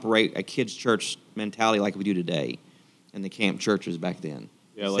did operate a kids' church mentality like we do today. In the camp churches back then,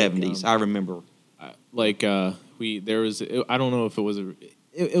 70s. I remember. I don't know if it was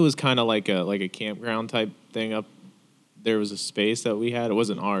it was kind of like a campground type thing up. There was a space that we had. It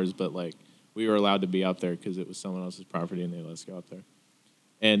wasn't ours, but we were allowed to be up there because it was someone else's property and they let us go up there.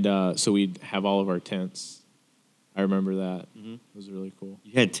 And so we'd have all of our tents. I remember that. Mm-hmm. It was really cool.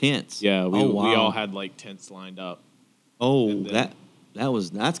 You had tents? Yeah, we all had tents lined up. Oh,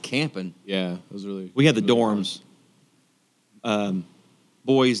 that's camping. Yeah, it was really. We had the really dorms.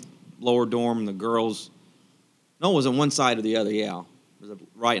 Boys lower dorm, the girls. No, it was on one side or the other. Yeah, it was a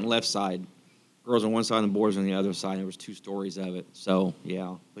right and left side. Girls on one side and the boys on the other side. There was 2 stories of it. So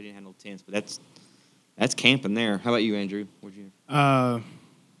yeah, we didn't have no tents, but that's camping there. How about you, Andrew? Where'd you?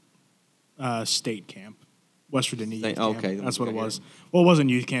 State camp, West Virginia youth camp. Okay, that's what it was. Well, it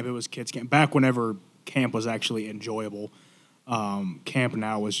wasn't youth camp; it was kids camp. Back whenever camp was actually enjoyable. Camp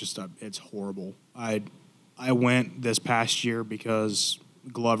now was it's horrible. I went this past year because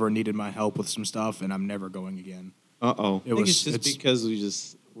Glover needed my help with some stuff, and I'm never going again. Uh-oh. I think it's because we're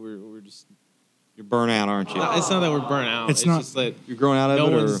just... You're burnt out, aren't you? It's not that we're burnt out. It's not just that you're growing out of no it.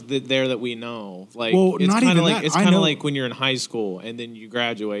 No one's there that we know. It's not even that. It's kind of like when you're in high school and then you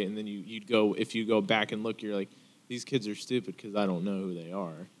graduate and then if you go back and look, you're like, these kids are stupid because I don't know who they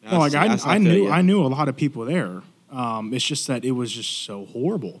are. No, I knew a lot of people there. It's just that it was just so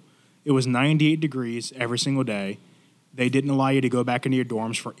horrible. It was 98 degrees every single day. They didn't allow you to go back into your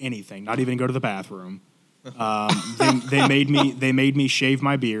dorms for anything, not even go to the bathroom. They made me shave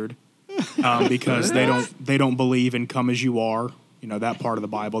my beard because they don't believe in "come as you are." You know, that part of the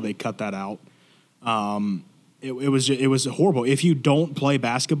Bible, they cut that out. It was horrible. If you don't play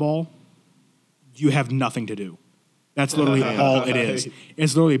basketball, you have nothing to do. That's literally all it is.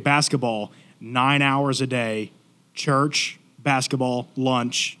 It's literally basketball, 9 hours a day, church, basketball,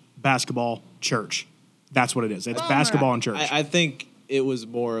 lunch, basketball, church. That's what it is. It's basketball and church. I think it was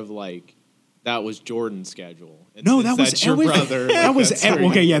more of like that was Jordan's schedule. And No, since that was that's your brother. That was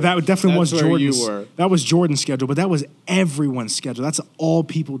okay. Yeah, that definitely was that's where you Jordan's. were. That was Jordan's schedule, but that was everyone's schedule. That's all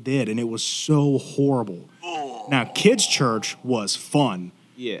people did, and it was so horrible. Now, kids' church was fun.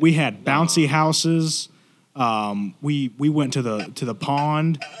 Yeah. We had bouncy houses. We went to the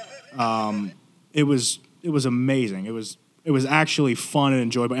pond. It was amazing. It was actually fun and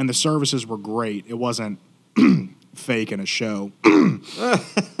enjoyable, and the services were great. It wasn't fake and a show.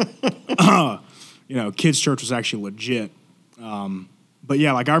 You know, kids' church was actually legit. But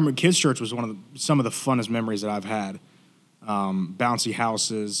yeah, like I remember kids' church was some of the funnest memories that I've had. Bouncy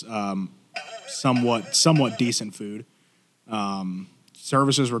houses, somewhat decent food.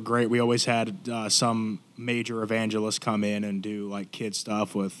 Services were great. We always had some major evangelist come in and do like kid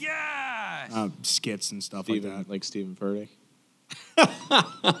stuff with skits and stuff like that. Like Stephen Furtick.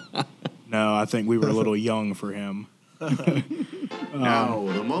 No, I think we were a little young for him. Now,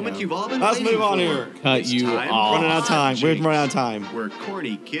 the moment you've all been Let's waiting move on for. here. Cut It's you time off. for Running out of time. We're Jake, running out of time. where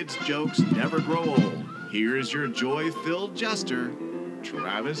corny kids' jokes never grow old. Here's your joy-filled jester,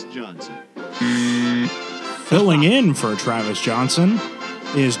 Travis Johnson. Filling in for Travis Johnson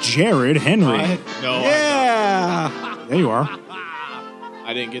is Jared Henry. No, Yeah. There you are.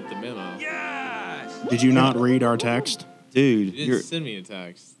 I didn't get the memo. Did you not read our text? Dude, You didn't you're send me a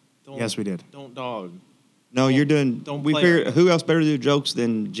text. Don't, Yes, we did. Don't dog. no, you're doing. don't We play figured it. who else better to do jokes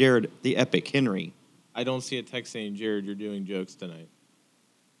than Jared, the epic Henry. I don't see a text saying, Jared, you're doing jokes tonight.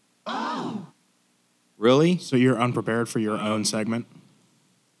 Really? So you're unprepared for your own segment?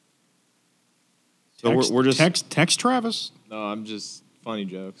 So we're just text Travis. No, I'm just funny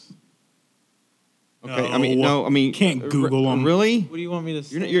jokes. okay. I mean, Can't Google 'em. Really? What do you want me to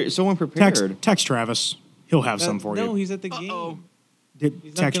say? You're so unprepared. Text Travis. He'll have some for No, you. he's at the game. He's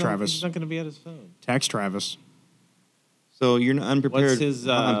Text not gonna, Travis. He's not going to be at his phone. Text Travis. So you're not unprepared. What's his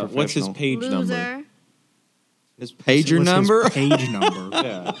unprofessional. page number? Loser. His pager What's his number? page number.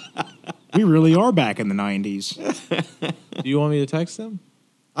 Yeah. We really are back in the 90s. Do you want me to text him?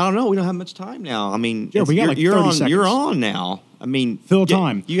 I don't know. We don't have much time now. I mean, Yeah, we got like 30 you're on. seconds. You're on now. I mean, Fill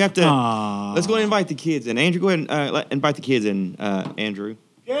time. You have to. Let's go ahead and invite the kids in. Andrew, go ahead and invite the kids in. Andrew.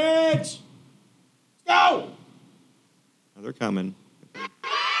 Kids! Go! Oh, they're coming.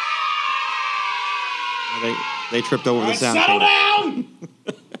 They tripped over the sound. Settle cable. down!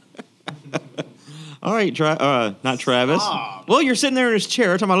 All right, not Travis. Well, you're sitting there in his chair.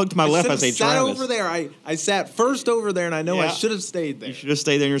 Every time I look to my left, I say sat Travis. over there. I sat first over there, and I know I Yeah. should have stayed there. You should have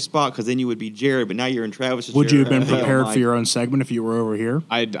stayed there in your spot because then you would be Jared. But now you're in Travis's Would chair. you have been Oh, prepared my. for your own segment if you were over here?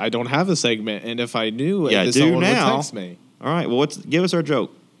 I don't have a segment, and if I knew, Yeah, do someone now. would text me. All right. Well, give us our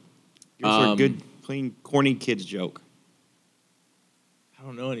joke. Give us our Um, good, clean, corny kids joke. I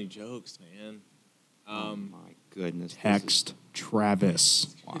don't know any jokes, man. My goodness. Text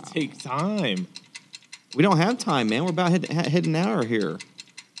Travis. It takes time. We don't have time, man. We're about hit an hour here.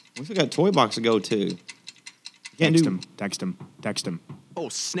 We still got Toy Box to go to. You can't Text do. him. Text him. Text him. Oh,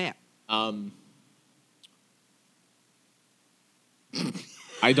 snap. I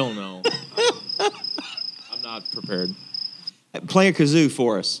don't know. I'm not prepared. Play a kazoo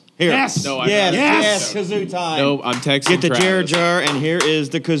for us. Here. Yes! No, I'm Yes. not. Yes. Kazoo time. No, I'm texting. Get the Travis. Jared jar, and here is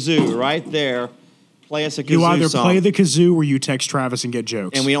the kazoo right there. Play us a kazoo You either song. play the kazoo or you text Travis and get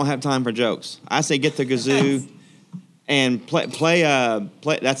jokes. And we don't have time for jokes. I say get the kazoo and play.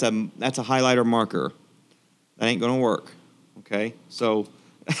 That's a highlighter marker. That ain't gonna work. Okay, so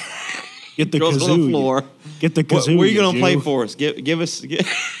get the girls kazoo. on the floor. Get the kazoo. What are you gonna play Jew. for us? Give us.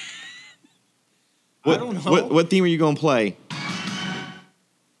 I don't know. What theme are you gonna play?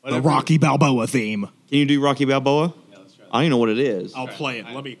 The Rocky Balboa theme. Can you do Rocky Balboa? Yeah, let's try that. I don't even know what it is. I'll play it.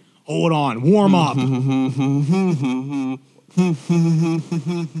 Let me hold on. Warm up.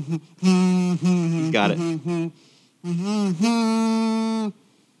 He's got it.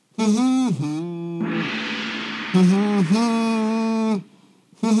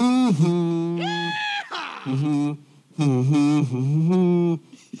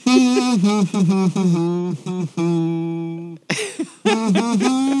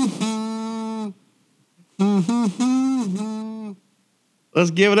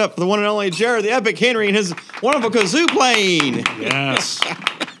 Let's give it up for the one and only Jared, the epic Henry, and his wonderful kazoo playing. Yes.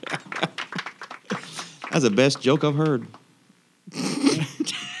 That's the best joke I've heard.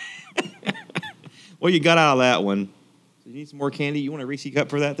 Well, you got out of that one. So you need some more candy? You want a Reese cup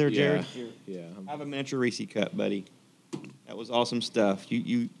for that there, Jared? Here. Yeah. Have a miniature Reese cup, buddy. That was awesome stuff.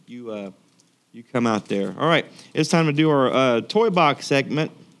 You come out there. All right, it's time to do our toy box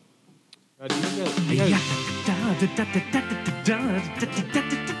segment.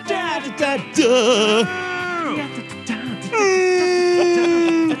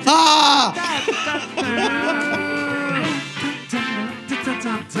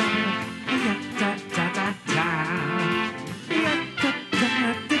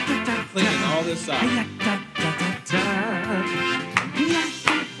 Cleaning all this up.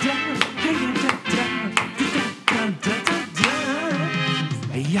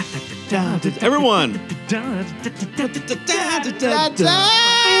 Everyone.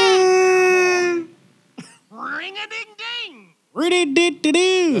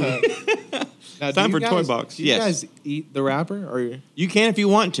 Now, Time do for you Toy guys- Box. Do you Yes. guys eat the wrapper? Or You can if you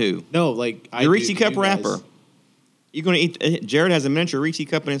want to. no, like I The Reese do, cup you guys- wrapper. You going to eat? Jared has a miniature Reese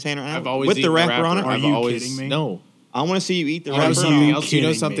cup in his hand right now I've always with the eaten wrapper on it. Are I've you always, kidding me? No. I want to see you eat the You know wrapper. something you else? You know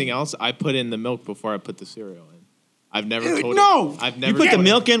kidding something me? else? I put in the milk before I put the cereal in. I've never told no! I've You never put the told-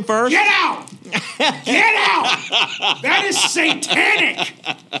 milk in first. Get out! Get out! That is satanic.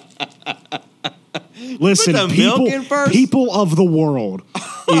 Listen, Put the milk in first? people of the world,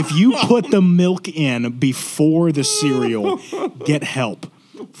 if you put the milk in before the cereal, get help.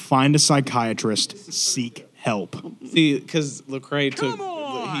 Find a psychiatrist. Seek help. See, because Lecrae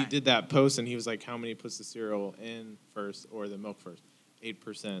he did that post and he was like, how many puts the cereal in first or the milk first?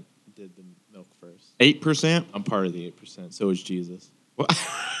 8% did the milk first. 8%. I'm part of the 8%. So is Jesus.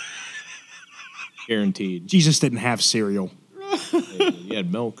 Guaranteed. Jesus didn't have cereal. He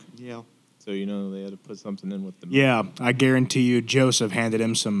had milk. Yeah. So, you know, they had to put something in with the milk. Yeah, I guarantee you Joseph handed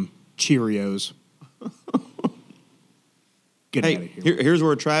him some Cheerios. Get out of Hey, here. here's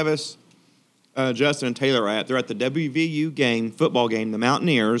where Travis, Justin, and Taylor are at. They're at the WVU game, football game, the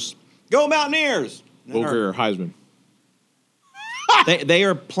Mountaineers. Go Mountaineers! Booker or Heisman? They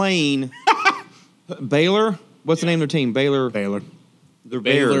are playing Baylor. What's the name of their team? Baylor. Baylor. They're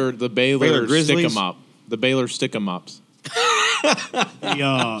Baylor Baylor Grizzlies? stick 'em up. The Baylor stick 'em ups.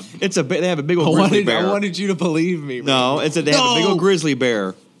 Yeah. They have a big old grizzly bear. I wanted you to believe me. No, man. they have a big old grizzly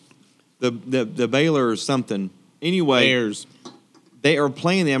bear. The Baylor something. Anyway, Bears. they are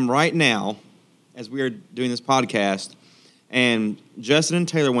playing them right now as we are doing this podcast. And Justin and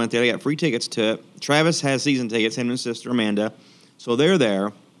Taylor went there. They got free tickets to it. Travis has season tickets, him and his sister Amanda. So they're there.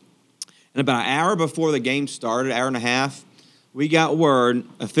 And about an hour before the game started, hour and a half, we got word,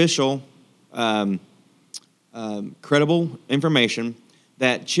 official, credible information,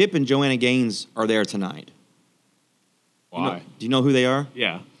 that Chip and Joanna Gaines are there tonight. Why? Do you know who they are?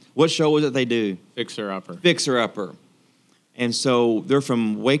 Yeah. What show is it they do? Fixer upper. Fixer Upper. And so they're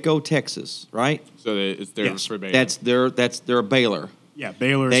from Waco, Texas, right? So it's there Yes. for Baylor. They're a Baylor. Yeah,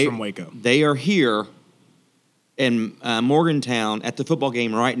 Baylor's They- from Waco. They are here in Morgantown at the football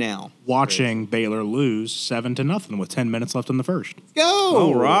game right now. Watching Baylor lose 7-0 with 10 minutes left in the first. Go!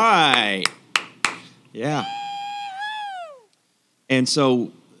 All right. Yeah. And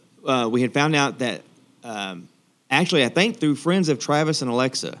so we had found out that actually, I think through friends of Travis and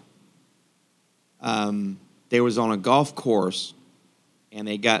Alexa, they was on a golf course and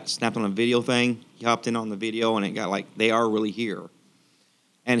they got snapped on a video thing. He hopped in on the video and it got like, they are really here.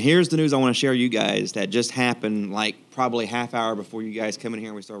 And here's the news I want to share you guys that just happened like probably half hour before you guys come in here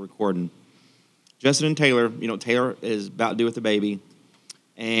and we start recording. Justin and Taylor, Taylor is about due with the baby,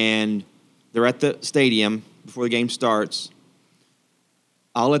 and they're at the stadium before the game starts.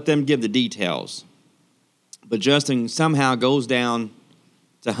 I'll let them give the details. But Justin somehow goes down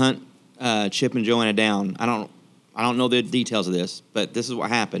to hunt Chip and Joanna down. I don't know the details of this, but this is what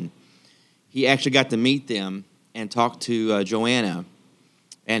happened. He actually got to meet them and talk to Joanna.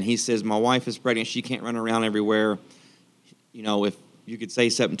 And he says, my wife is pregnant. She can't run around everywhere. If you could say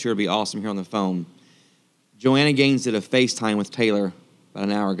something to her, it'd be awesome here on the phone. Joanna Gaines did a FaceTime with Taylor about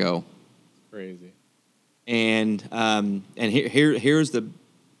an hour ago. Crazy. And here's the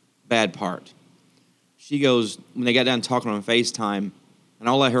bad part. She goes, when they got done talking on FaceTime, and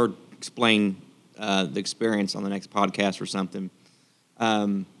I'll let her explain the experience on the next podcast or something.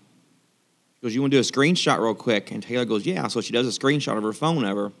 She goes, you want to do a screenshot real quick? And Taylor goes, yeah. So she does a screenshot of her phone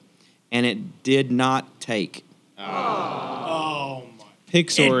of her, and it did not take.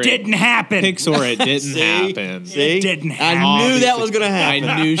 Pixar. It didn't happen. Pixar. It didn't See? happen. See? It didn't I happen. knew that was going to happen.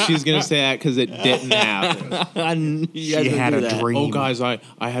 I knew she was gonna say that because it didn't happen. I knew you guys She would had do a that. dream. Oh, guys, I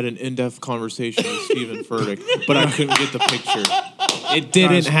had an in-depth conversation with Stephen Furtick, but I couldn't get the picture. It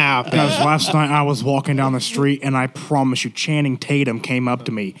didn't happen. Guys, last night I was walking down the street, and I promise you, Channing Tatum came up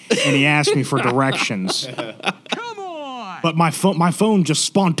to me, and he asked me for directions. Come on! But my phone just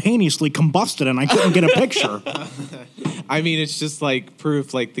spontaneously combusted, and I couldn't get a picture. I mean, it's just like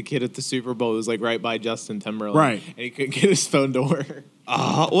proof, like the kid at the Super Bowl was like right by Justin Timberlake. Right. And he couldn't get his phone to work.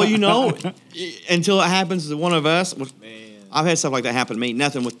 Well, until it happens to one of us, I've had stuff like that happen to me.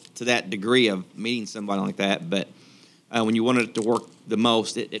 Nothing to that degree of meeting somebody like that, but when you want it to work the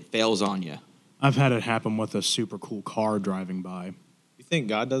most, it fails on you. I've had it happen with a super cool car driving by. You think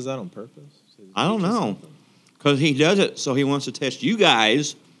God does that on purpose? I don't know. Because he does it so he wants to test you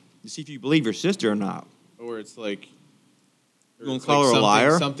guys to see if you believe your sister or not. Or it's like... You gonna call her a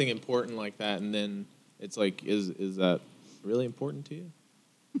liar? Something important like that, and then it's like, is that really important to you?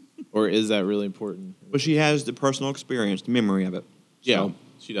 Or is that really important? But she has the personal experience, the memory of it. Yeah,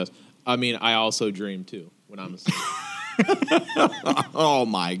 she does. I mean, I also dream, too, when I'm asleep. Oh,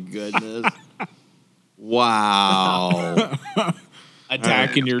 my goodness. Wow.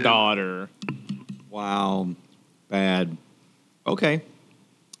 Attacking your daughter. Wow. Bad. Okay.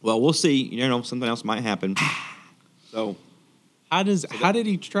 Well, we'll see. You know, something else might happen. So... How did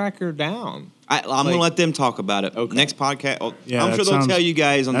he track her down? I'm going to let them talk about it. Okay. Next podcast. Yeah, I'm sure they'll tell you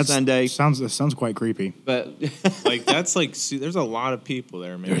guys on Sunday. That sounds quite creepy. But Like that's like there's a lot of people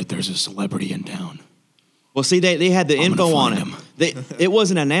there, man. There's a celebrity in town. well, see, they had the I'm info gonna on find it. It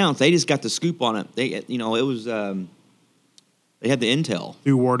wasn't announced. They just got the scoop on it. It was. They had the intel.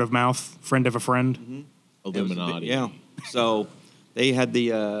 Through word of mouth, friend of a friend. Mm-hmm. Illuminati. Yeah. So they had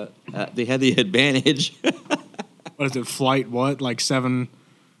the advantage. What is it? Flight what? Like 7?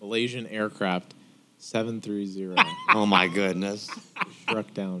 Malaysian aircraft 730 Oh my goodness!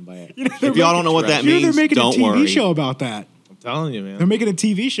 struck down by it. If y'all don't know what that They're means, making don't a TV worry. show about that. I'm telling you, man. They're making a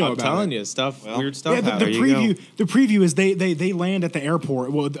TV show I'm about telling it. you, weird Yeah, stuff the happens. preview is they land at the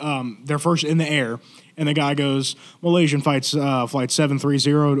airport. Well, they're first in the air, and the guy goes, Malaysian flight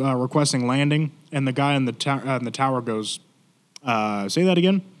 730 requesting landing, and the guy in the tower goes, say that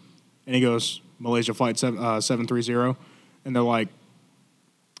again, and he goes, Malaysia flight 730, and they're like,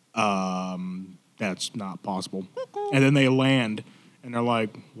 that's not possible, and then they land, and they're like,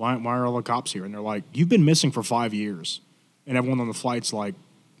 why are all the cops here? And they're like, you've been missing for 5 years, and everyone on the flight's like,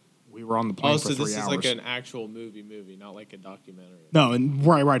 we were on the plane for 3 hours. So this is like an actual movie, not like a documentary. No, and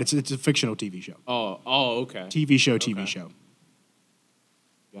right. It's a fictional TV show. Oh, okay. TV show.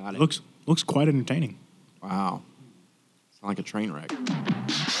 Got it. Looks quite entertaining. Wow. Sound like a train wreck.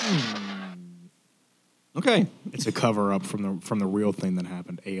 Okay. It's a cover up from the real thing that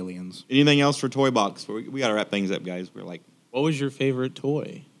happened. Aliens. Anything else for Toy Box? We got to wrap things up, guys. We're like, What was your favorite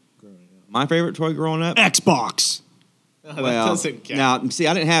toy growing up? my favorite toy growing up. Xbox. That doesn't count. Now, see,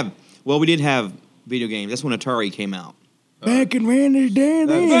 I didn't have. Well, we did have video games. That's when Atari came out. Back in Randy's day,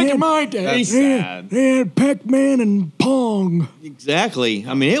 my day, That's sad. they had Pac-Man and Pong. Exactly.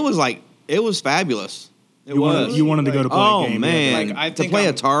 I mean, it was fabulous. It was. You wanted to go to play Oh, a game. man. Like, I To think play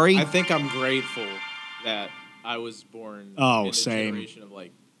I'm- Atari? I think I'm grateful that I was born Oh, in a same. generation of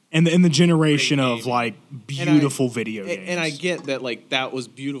like And the generation Great of gaming. like And I- beautiful video games. and I get that like that was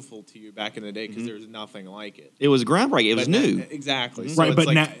beautiful to you back in the day because there was nothing like it. It was groundbreaking. It was But new. now- exactly. So Right, it's but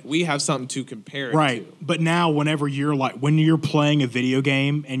like now- we have something to compare it Right, to. but now when you're playing a video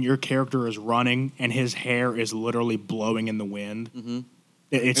game and your character is running and his hair is literally blowing in the wind,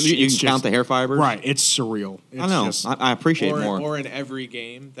 it's And you it's can count just- the hair fibers. Right, it's surreal. It's I know. just- I appreciate Or, it more. or in every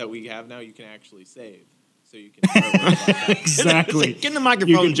game that we have now, you can actually save, so you can. Start with like that. exactly. Get in the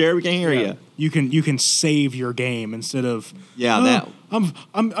microphone, can- Jerry. We can't hear you. You can save your game instead of Yeah, "Oh,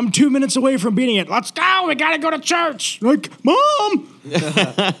 I'm 2 minutes away from beating it. Let's go. We gotta go to church. Like, Mom.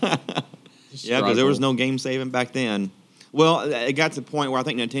 Yeah, because there was no game saving back then. Well, it got to the point where I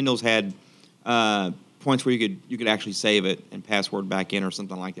think Nintendo's had points where you could actually save it and password back in or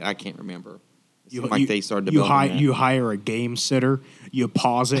something like that. I can't remember. It seemed like they started developing that. You hire a game sitter. You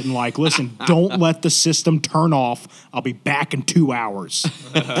pause it and like, listen, don't let the system turn off. I'll be back in 2 hours.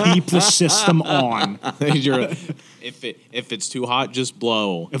 Keep the system on. If it's too hot, just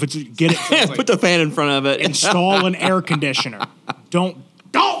blow. If it's get it, Put the fan in front of it. install an air conditioner. Don't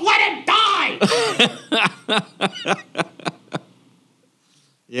let it die.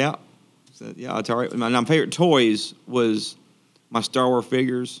 Yeah. So, yeah, Atari. My favorite toys was my Star Wars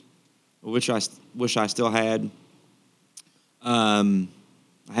figures, which I wish I still had. I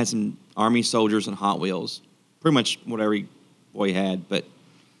had some Army soldiers and Hot Wheels. Pretty much what every boy had, but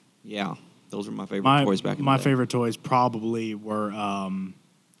yeah, those were my favorite toys back in the day. My favorite toys probably were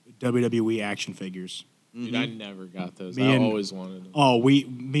WWE action figures. Dude, I never got those. Me I and- always wanted them. Oh,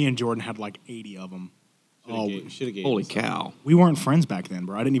 me and Jordan had like 80 of them. Should have gave Holy me something. cow. We weren't friends back then,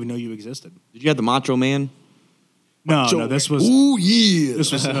 bro. I didn't even know you existed. Did you have the Macho Man? No, this was. Ooh, yeah.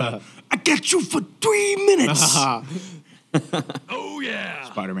 This was. I got you for 3 minutes. Oh, yeah.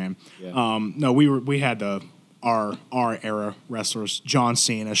 Spider-Man. Yeah. No, we had our era wrestlers: John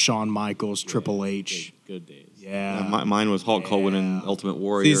Cena, Shawn Michaels, Triple H. Good days. Yeah. Mine was Hulk Hogan and Ultimate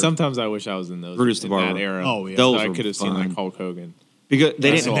Warrior. See, sometimes I wish I was in those Brutus the in that Barber. era. Oh, yeah. So Those I were could have seen fun. like Hulk Hogan. Because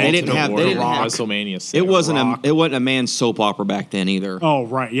they didn't have WrestleMania. it wasn't Rock. it wasn't a man's soap opera back then either. Oh,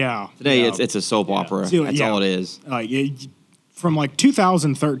 right. Yeah. Today yeah. it's a soap opera. See, That's yeah. all it is. From like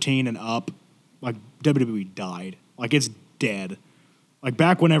 2013 and up, like WWE died. Like it's dead. Like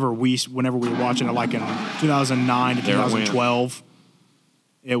back whenever we were watching it, like in 2009 to There it went. 2012,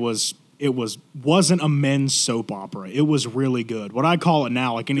 it wasn't a men's soap opera. It was really good. What I call it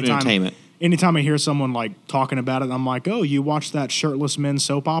now, like Entertainment. anytime I hear someone like talking about it, I'm like, oh, you watched that shirtless men's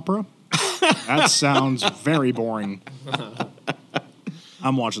soap opera? That sounds very boring.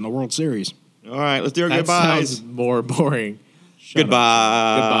 I'm watching the World Series. All right, let's do our That goodbyes. sounds more boring.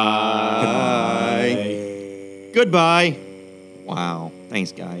 Goodbye. Goodbye. Wow.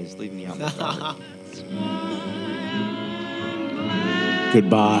 Thanks, guys. Leave me out in the dark.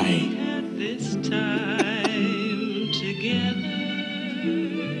 Goodbye. This time together.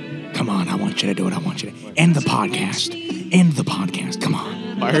 Come on, I want you to do it. I want you to end the podcast. End the podcast. Come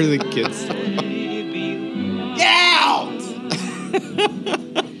on. Why are the kids?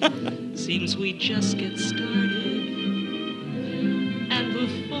 Seems we just get started. And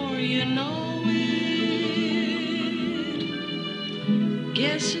before you know it,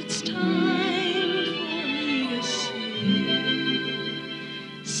 guess it's time for me to say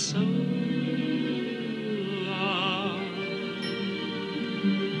so long.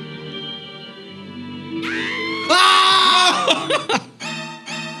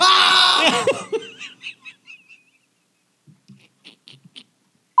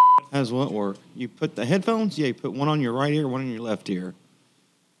 How does what work? You put the headphones? Yeah, you put one on your right ear, one on your left ear.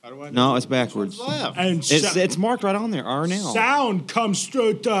 How do I No, it's backwards. And It's marked right on there, RNL. sound comes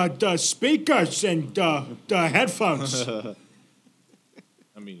through the speakers and the headphones. I'm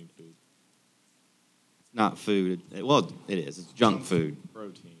eating food. It's not food. Well, it is. It's junk food.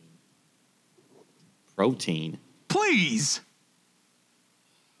 Protein. Protein. Please.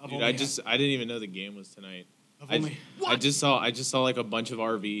 Dude, I didn't even know the game was tonight. only- I just saw like a bunch of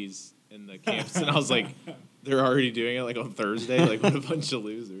RVs in the camps, and I was like, they're already doing it like on Thursday. Like, what a bunch of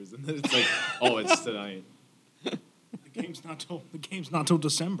losers! And then it's like, oh, it's tonight. The game's not till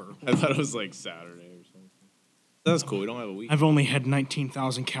December. I thought it was like Saturday or something. That's cool. We don't have a week. I've only had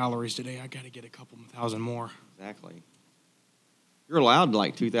 19,000 calories today. I got to get a couple thousand more. Exactly. You're allowed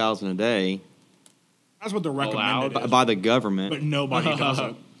like 2,000 a day That's what the recommended is. by the government. But nobody does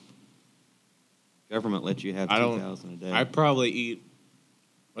it. Government lets you have I don't. 2,000 a day. I probably eat.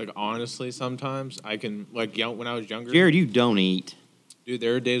 Like honestly, sometimes I can like when I was younger. Jared, you don't eat. Dude,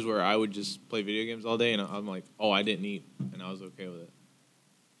 there are days where I would just play video games all day, and I'm like, oh, I didn't eat, and I was okay with it.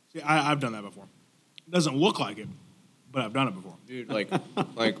 See, I've done that before. It doesn't look like it, but I've done it before. Dude, like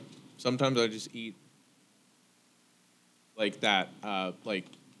sometimes I just eat like that, like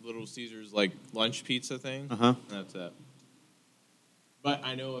Little Caesars like lunch pizza thing. Uh-huh. And that's it. But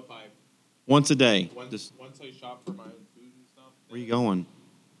I know if I Once a day. once I shop for my own food and stuff. Where you going?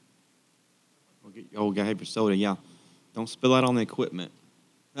 Go have your soda. Yeah. Don't spill out on the equipment.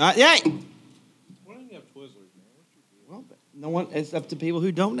 Yay! Why don't you have Twizzlers, man? What's your deal? Well, no one. It's up to people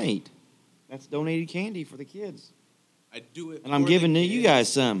who donate. That's donated candy for the kids, I do it, and I'm for giving the you kids.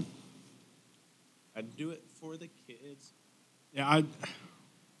 guys some. I do it for the kids. Yeah,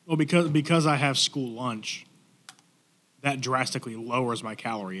 because I have school lunch, that drastically lowers my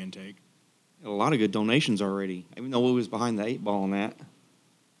calorie intake. A lot of good donations already. Even though we was behind the 8 ball on that,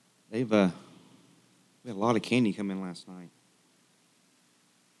 we had a lot of candy come in last night.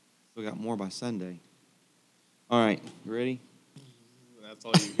 We got more by Sunday. All right, you ready? That's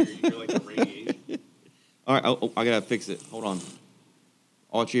all you hear. You hear like a radiation. All right, I gotta fix it. Hold on.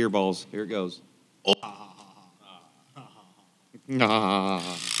 Watch your earballs. Here it goes.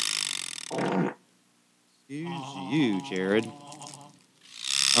 Excuse you, Jared.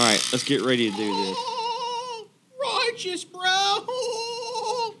 All right, let's get ready to do this. Righteous breath.